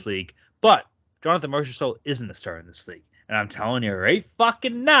star in this league, but Jonathan Marchessault isn't a star in this league. And I'm telling you right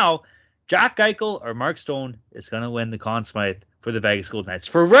fucking now, Jack Eichel or Mark Stone is going to win the Conn Smythe for the Vegas Golden Knights.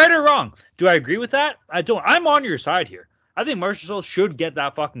 For right or wrong, do I agree with that? I don't. I'm on your side here. I think Marchessault should get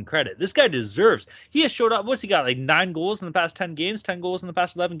that fucking credit. This guy deserves. He has showed up. What's he got? Like 9 goals in the past 10 games, 10 goals in the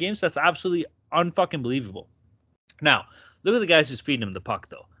past 11 games. That's absolutely unfucking believable. Now, look at the guys who's feeding him the puck,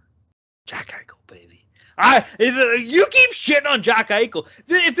 though. Jack Eichel, baby. You keep shitting on Jack Eichel.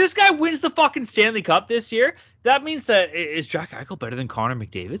 If this guy wins the fucking Stanley Cup this year, that means that is Jack Eichel better than Connor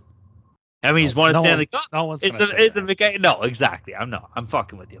McDavid? I mean, he's won a Stanley Cup. No one's No, exactly. I'm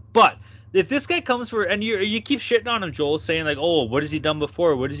fucking with you. But if this guy comes for, and you keep shitting on him, Joel, saying like, oh, what has he done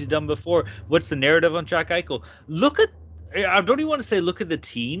before? What has he done before? What's the narrative on Jack Eichel? I don't even want to say look at the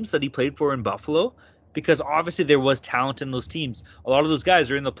teams that he played for in Buffalo, because obviously there was talent in those teams. A lot of those guys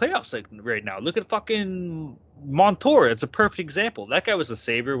are in the playoffs like right now. Look at fucking Montour. It's a perfect example. That guy was a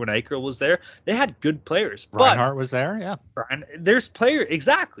savior when Eichel was there. They had good players. Reinhart was there, yeah. There's players,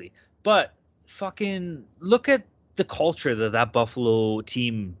 exactly. But fucking look at the culture that Buffalo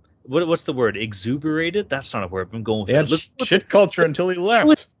team, what's the word? Exuberated? That's not a word. I'm going with it. They had shit culture until he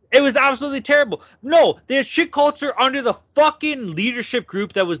left. It was absolutely terrible. No, they had shit culture under the fucking leadership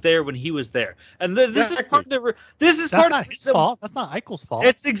group that was there when he was there. And this is part of the. That's not his fault. That's not Eichel's fault.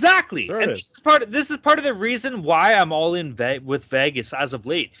 It's exactly. Sure and this is part of the reason why I'm all in with Vegas as of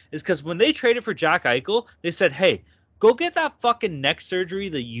late. Is because when they traded for Jack Eichel, they said, "Hey, go get that fucking neck surgery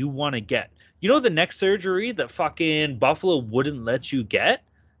that you want to get. You know the neck surgery that fucking Buffalo wouldn't let you get?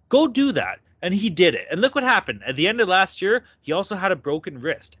 Go do that." And he did it. And look what happened. At the end of last year, he also had a broken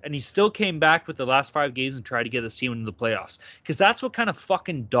wrist. And he still came back with the last 5 games and tried to get his team into the playoffs. Because that's what kind of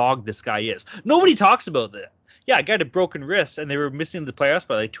fucking dog this guy is. Nobody talks about that. Yeah, a guy had a broken wrist and they were missing the playoffs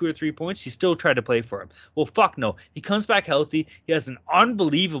by like 2 or 3 points. He still tried to play for him. Well, fuck no. He comes back healthy. He has an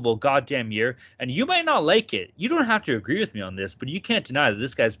unbelievable goddamn year. And you might not like it. You don't have to agree with me on this, but you can't deny that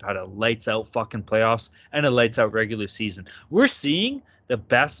this guy's had a lights out fucking playoffs and a lights out regular season. We're seeing the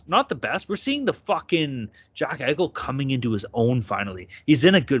best, not the best. We're seeing the fucking Jack Eichel coming into his own finally. He's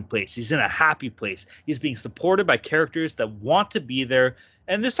in a good place. He's in a happy place. He's being supported by characters that want to be there.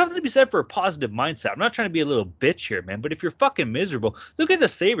 And there's something to be said for a positive mindset. I'm not trying to be a little bitch here, man, but if you're fucking miserable, look at the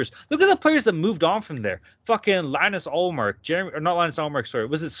Sabres. Look at the players that moved on from there. Fucking Linus Ullmark, not Linus Ullmark, sorry.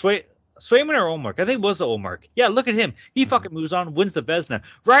 Was it Swayman or Ullmark? I think it was the Ullmark. Yeah, look at him. He fucking moves on, wins the Vezina.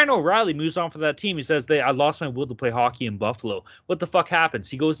 Ryan O'Reilly moves on for that team. He says, I lost my will to play hockey in Buffalo. What the fuck happens?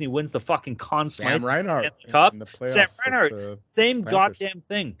 He goes and he wins the fucking Conn Smythe Sam Reinhart Cup. Sam Reinhart, same goddamn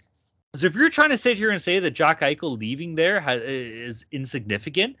thing. So if you're trying to sit here and say that Jack Eichel leaving there is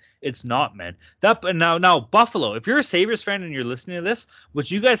insignificant, it's not, man. Now Buffalo, if you're a Sabres fan and you're listening to this, what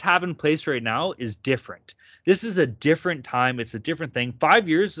you guys have in place right now is different. This is a different time. It's a different thing. 5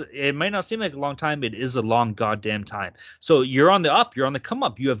 years, it might not seem like a long time. It is a long goddamn time. So you're on the up. You're on the come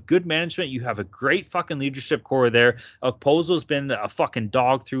up. You have good management. You have a great fucking leadership core there. Okpozo's been a fucking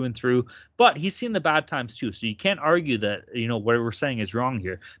dog through and through, but he's seen the bad times too. So you can't argue that, what we're saying is wrong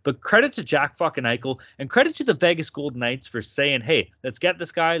here. But credit to Jack fucking Eichel and credit to the Vegas Golden Knights for saying, hey, let's get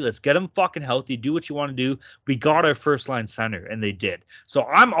this guy. Let's get him fucking healthy. Do what you want to do. We got our first line center, and they did. So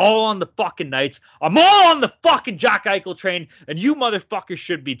I'm all on the fucking Knights. I'm all on the fucking Jack Eichel train, and you motherfuckers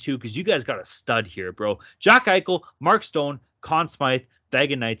should be too, because you guys got a stud here, bro. Jack Eichel, Mark Stone, Conn Smythe,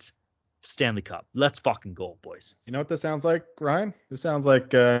 Vegas Knights, Stanley Cup. Let's fucking go, boys. You know what this sounds like, Ryan? This sounds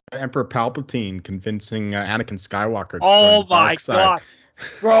like Emperor Palpatine convincing Anakin Skywalker. Oh my god.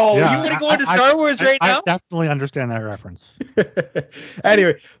 Bro, yeah, you gonna go into Star Wars right now? I definitely understand that reference.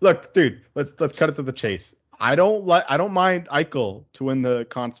 Anyway, look, dude, let's cut it to the chase. I don't mind Eichel to win the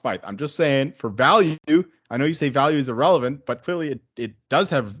Conn Smythe. I'm just saying for value. I know you say value is irrelevant, but clearly it does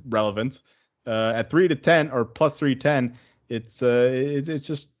have relevance. At 3-10 or plus 310, it's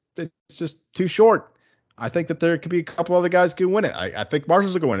just too short. I think that there could be a couple other guys who can win it. I think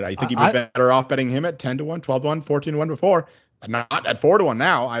Marshall's going to win it. I think you'd be better off betting him at 10-1, 12-1, 14-1 before. Not at 4-1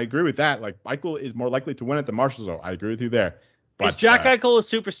 now. I agree with that. Like Eichel is more likely to win it than Marchessault. I agree with you there. But, is Jack Eichel a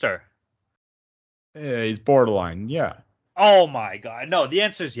superstar? Yeah, he's borderline. Yeah. Oh my God. No, the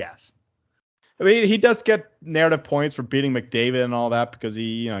answer is yes. I mean, he does get narrative points for beating McDavid and all that because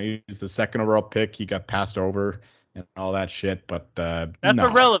he was the second overall pick. He got passed over and all that shit. But that's no.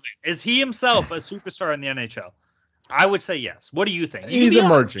 irrelevant. Is he himself a superstar in the NHL? I would say yes. What do you think? He's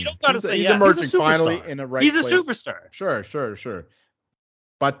emerging. You don't gotta say he's yes. emerging He's a finally in the right He's place. a superstar. Sure.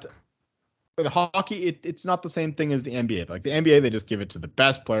 But with hockey, it's not the same thing as the NBA. Like the NBA, they just give it to the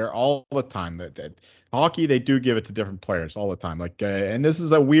best player all the time. That hockey, they do give it to different players all the time. Like, and this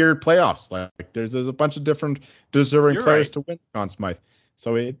is a weird playoffs. Like there's a bunch of different deserving players to win the Conn Smythe.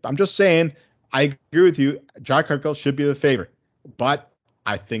 So I'm just saying, I agree with you. Jack Eichel should be the favorite, but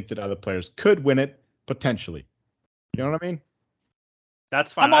I think that other players could win it potentially. You know what I mean?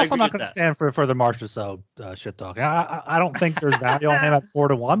 That's fine. I'm also not going to stand for the Marchessault shit talk. I don't think there's value on him at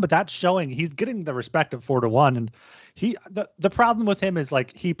 4-1, but that's showing he's getting the respect of 4-1. And the problem with him is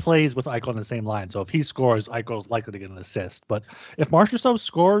like he plays with Eichel on the same line. So if he scores, Eichel's likely to get an assist. But if Marchessault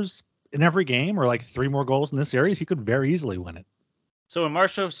scores in every game or like 3 more goals in this series, he could very easily win it. So when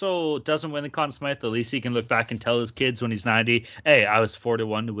Marchessault doesn't win the Conn Smythe, at least he can look back and tell his kids when he's 90, hey, I was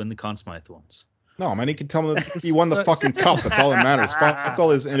 4-1 to win the Conn Smythe once. No, man, he can tell them that he won the fucking cup. That's all that matters. Fuck all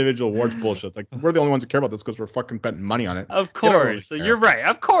his individual awards bullshit. Like, we're the only ones who care about this because we're fucking betting money on it. Of course. So you're right.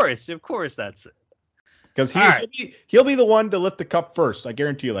 Of course, that's it. Because he'll be the one to lift the cup first. I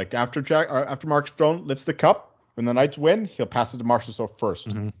guarantee you. Like, after Mark Strome lifts the cup, when the Knights win, he'll pass it to Marchessault first.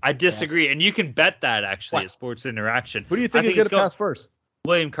 Mm-hmm. I disagree. And you can bet that, actually, at Sports Interaction. Who do you think is going to pass first?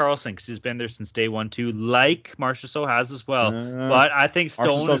 William Karlsson, because he's been there since day 1, too, like Marchessault has as well. But I think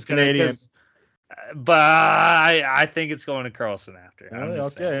Stone is Canadian. But I think it's going to Karlsson after. Really?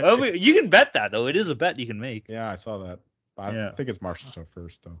 Okay. Well, you can bet that, though. It is a bet you can make. Yeah, I saw that. I think it's Marchessault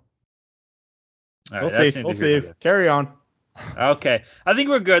first, though. All right, we'll see. Carry on. Okay. I think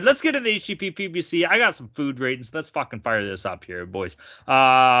we're good. Let's get into the HGP PBC. I got some food ratings. Let's fucking fire this up here, boys.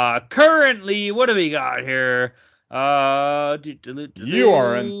 Currently, what do we got here? You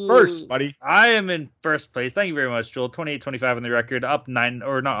are in first, buddy. I am in first place. Thank you very much, Joel. 28-25 on the record. Up 9,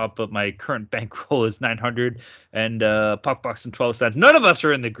 or not up, but my current bankroll is 900 and puck bucks and 12 cents. None of us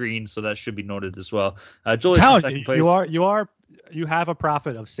are in the green, so that should be noted as well. Joel is in second place. You have a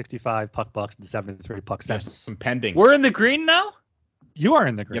profit of 65 puck bucks and 73 puck cents. Some pending. We're in the green now? You are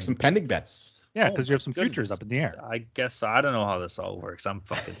in the green. You have some pending bets. Yeah, because you have some futures up in the air. I guess so. I don't know how this all works. I'm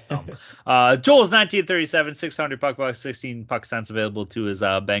fucking dumb. Joel's 1937, 600 puck bucks, 16 puck cents available to his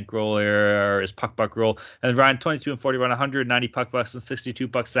bankroll or his puck buck roll. And Ryan 22 and 41, 190 puck bucks and 62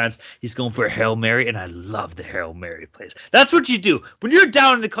 puck cents. He's going for a Hail Mary, and I love the Hail Mary plays. That's what you do when you're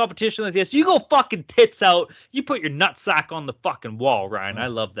down in a competition like this. You go fucking tits out. You put your nutsack on the fucking wall, Ryan. I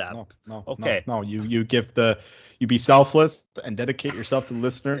love that. No. Okay. No. You be selfless and dedicate yourself to the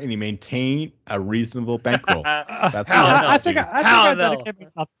listener, and you maintain a reasonable bankroll. That's what I think I dedicate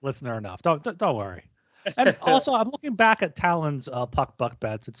myself to the listener enough. Don't worry. And also, I'm looking back at Talon's puck buck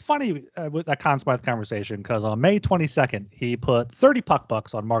bets. It's funny with that Conn Smythe conversation because on May 22nd, he put 30 puck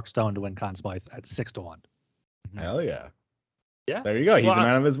bucks on Mark Stone to win Conn Smythe at 6-1. Hell yeah. Yeah. There you go. He's a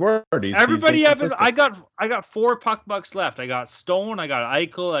man of his word. I got 4 puck bucks left. I got Stone, I got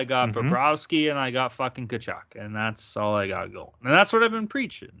Eichel, I got Bobrovsky, and I got fucking Kachuk. And that's all I got going. And that's what I've been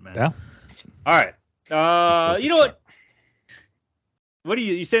preaching, man. Yeah. All right. You know what? What are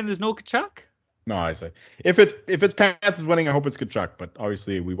you saying there's no Kachuk? No, I say if it's Panthers winning, I hope it's Kachuk. But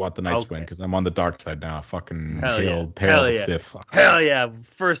obviously we want the nice win because I'm on the dark side now. Fucking hail Sith. Hell yeah.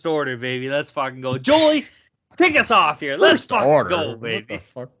 First order, baby. Let's fucking go. Jolie, kick us off here. Let's fucking go, baby.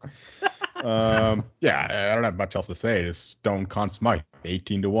 What the fuck? Yeah, I don't have much else to say. It's Stone Conn Smythe,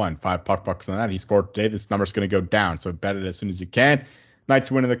 18-1, 5 puck bucks on that. He scored today. This number's going to go down, so bet it as soon as you can.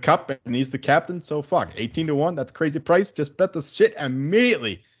 Knights winning the cup, and he's the captain, so fuck. 18-1, that's crazy price. Just bet the shit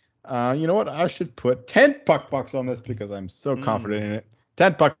immediately. You know what? I should put 10 puck bucks on this because I'm so confident in it.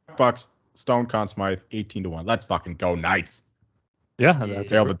 10 puck bucks, Stone Conn Smythe, 18-1. Let's fucking go, Knights. Yeah, that's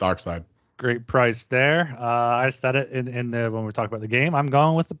Tail the dark side. Great price there. I said it in the when we talk about the game. I'm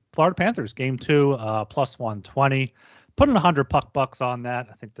going with the Florida Panthers. Game 2, plus 120. Putting 100 puck bucks on that.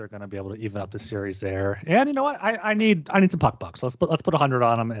 I think they're going to be able to even up the series there. And you know what? I need some puck bucks. Let's put 100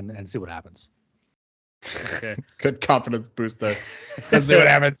 on them and see what happens. Okay. Good confidence boost there. Let's see what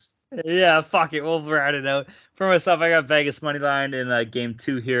happens. Yeah, fuck it. We'll rat it out. For myself, I got Vegas money line in game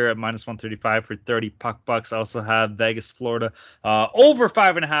 2 here at minus 135 for 30 puck bucks. I also have Vegas, Florida, over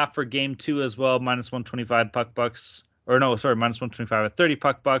 5.5 for game 2 as well, minus 125 puck bucks. Or no, sorry, minus 125 at 30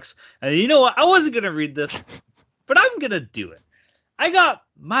 puck bucks. And you know what? I wasn't going to read this, but I'm going to do it. I got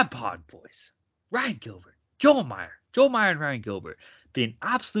my pod boys, Ryan Gilbert, Joel Meyer and Ryan Gilbert being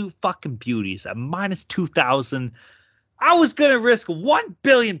absolute fucking beauties at minus 2,000. I was going to risk 1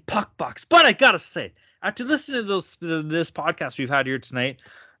 billion puck bucks, but I got to say, after listening to this podcast we've had here tonight,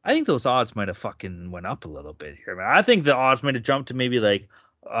 I think those odds might have fucking went up a little bit here, man. I think the odds might have jumped to maybe like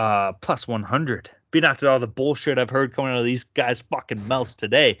plus 100. Being after all the bullshit I've heard coming out of these guys' fucking mouths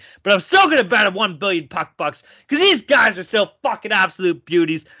today. But I'm still going to bet at 1 billion puck bucks because these guys are still fucking absolute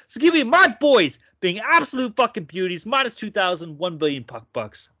beauties. So give me my boys being absolute fucking beauties, minus 2,000, 1 billion puck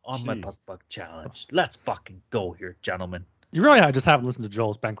bucks on my puck buck challenge. Let's fucking go here, gentlemen. You really just haven't listened to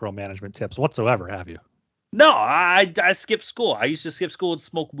Joel's bankroll management tips whatsoever, have you? No, I skipped school. I used to skip school and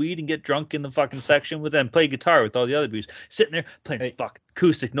smoke weed and get drunk in the fucking section with them, play guitar with all the other dudes, sitting there playing some fucking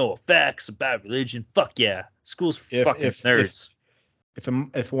acoustic, no effects, some bad religion. Fuck yeah, school's for fucking nerds. If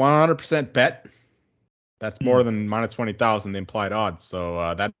 100% bet, that's more than minus 20,000 the implied odds.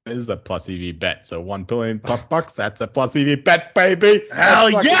 So that is a plus EV bet. So 1 billion bucks, that's a plus EV bet, baby. Hell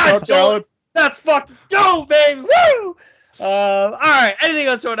yeah, Joel. That's fucking dope, baby. Woo! All right. Anything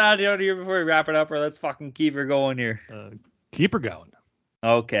else going on here before we wrap it up, or let's fucking keep her going here? Keep her going.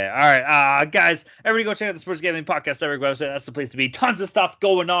 Okay. All right. Guys, everybody go check out the Sports Gambling Podcast Network website. That's the place to be. Tons of stuff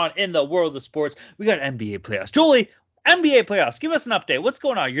going on in the world of sports. We got NBA playoffs. Julie, NBA playoffs. Give us an update. What's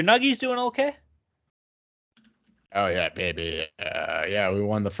going on? Your Nuggies doing okay? Oh, yeah, baby. Yeah, we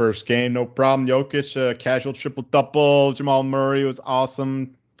won the first game. No problem. Jokic, casual triple-double. Jamal Murray was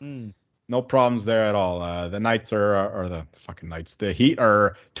awesome. No problems there at all. The Knights or the fucking Knights. The Heat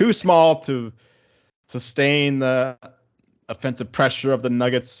are too small to sustain the offensive pressure of the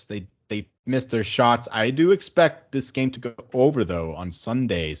Nuggets. They missed their shots. I do expect this game to go over, though, on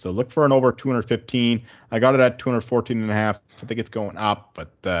Sunday. So look for an over 215. I got it at 214.5. I think it's going up.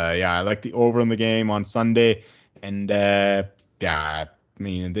 But, yeah, I like the over in the game on Sunday. And, yeah, I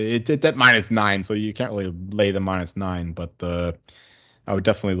mean, it's at -9, so you can't really lay the -9. But I would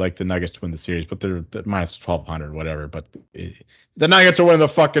definitely like the Nuggets to win the series, but they're minus 1,200, whatever. But the Nuggets are winning the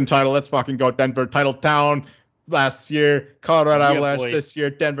fucking title. Let's fucking go, Denver. Title town last year. Colorado Avalanche this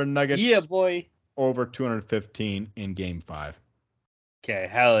year. Denver Nuggets. Yeah, boy. Over 215 in Game 5. Okay,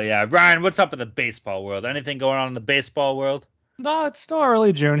 hell yeah. Ryan, what's up in the baseball world? Anything going on in the baseball world? No, it's still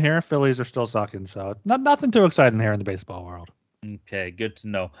early June here. Phillies are still sucking, so nothing too exciting here in the baseball world. Okay, good to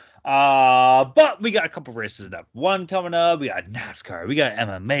know. But we got a couple races up. One coming up. We got NASCAR. We got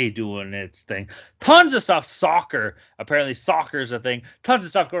MMA doing its thing. Tons of stuff. Soccer. Apparently, soccer is a thing. Tons of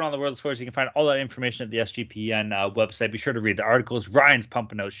stuff going on in the world of sports. You can find all that information at the SGPN website. Be sure to read the articles. Ryan's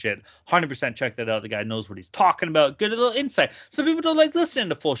pumping out shit. 100% check that out. The guy knows what he's talking about. Good little insight. Some people don't like listening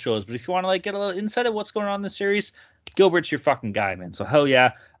to full shows, but if you want to like get a little insight of what's going on in the series, Gilbert's your fucking guy, man. So hell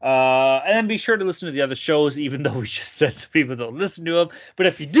yeah. And then be sure to listen to the other shows, even though we just said some people don't listen to them. But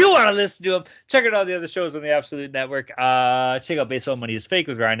if you do want to listen to them, check out all the other shows on the Absolute Network. Check out Baseball Money is Fake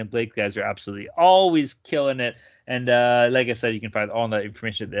with Ryan and Blake. You guys are absolutely always killing it. And like I said, you can find all that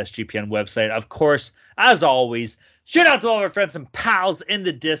information at the SGPN website. Of course, as always, shout out to all of our friends and pals in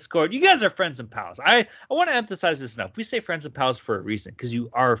the Discord. You guys are friends and pals. I want to emphasize this enough. We say friends and pals for a reason, because you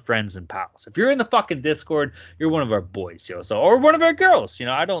are friends and pals. If you're in the fucking Discord, you're one of our boys, or one of our girls.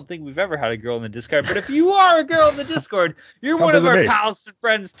 I don't think we've ever had a girl in the Discord, but if you are a girl in the Discord, you're one of our pals and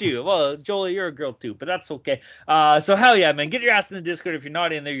friends too. Well, Jolie, you're a girl too, but that's okay. So hell yeah, man, get your ass in the Discord. If you're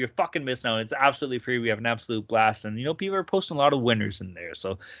not in there, you're fucking missing out. It's absolutely free. We have an absolute blast, and people are posting a lot of winners in there.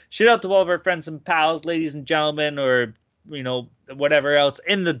 So shout out to all of our friends and pals, ladies and gentlemen, or whatever else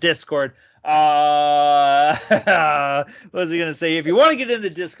in the Discord. What was I gonna say? If you want to get in the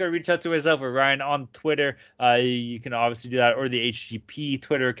Discord, reach out to myself or Ryan on Twitter. You can obviously do that, or the HGP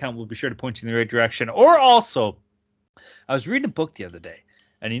Twitter account will be sure to point you in the right direction. Or also, I was reading a book the other day,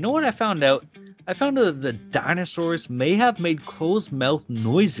 and you know what I found out? I found out that the dinosaurs may have made closed mouth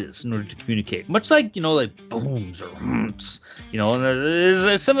noises in order to communicate, much like like booms or humps. And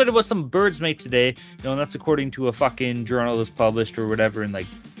it's similar to what some birds make today. And that's according to a fucking journal that's published or whatever in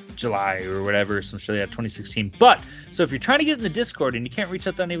July or whatever, some shit like that, 2016. But so if you're trying to get in the Discord and you can't reach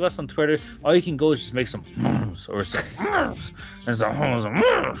out to any of us on Twitter, all you can go is just make some or some and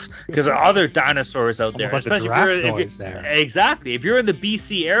some because there are other dinosaurs out there. Like especially if you're exactly if you're in the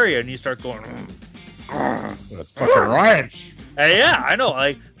BC area and you start going that's fucking right. Yeah, I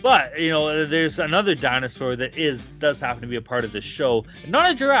know. But there's another dinosaur that does happen to be a part of the show. Not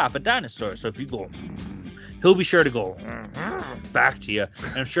a giraffe, a dinosaur. So if you go, he'll be sure to go back to you.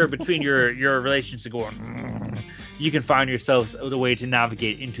 And I'm sure between your relations to going, you can find yourselves the way to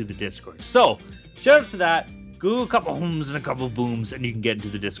navigate into the Discord. So shout out to that. Go a couple hums and a couple booms, and you can get into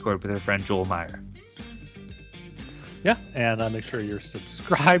the Discord with our friend Joel Meyer. Yeah, and make sure you're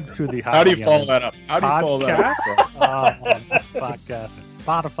subscribed to the How do you follow that up? How do you follow that up? on podcast and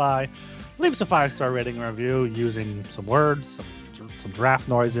Spotify. Leave us a 5-star rating and review using some words, some draft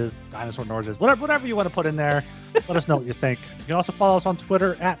noises, dinosaur noises, whatever you want to put in there. Let us know what you think. You can also follow us on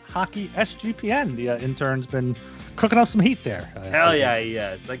Twitter at HockeySGPN. The intern's been cooking up some heat there. Hell yeah, he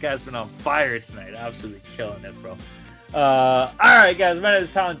is. That guy's been on fire tonight. Absolutely killing it, bro. All right, guys. My name is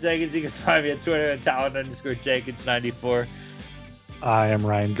Talon Jenkins. You can find me on Twitter at Talon_Jenkins94. I am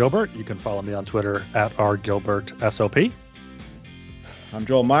Ryan Gilbert. You can follow me on Twitter at rgilbertsop. I'm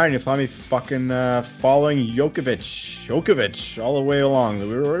Joel Meyer, and you'll find me fucking following Djokovic all the way along.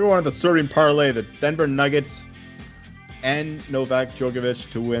 We wanted the Serbian parlay, the Denver Nuggets and Novak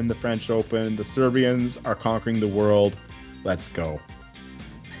Djokovic to win the French Open. The Serbians are conquering the world. Let's go.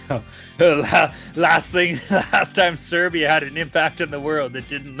 Last time Serbia had an impact on the world, it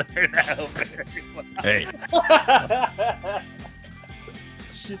didn't learn out very well. Hey.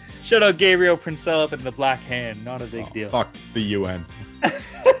 Shout out Gabriel Princip and the Black Hand. Not a big deal. Fuck the UN.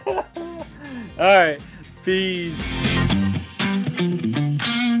 All right. Peace.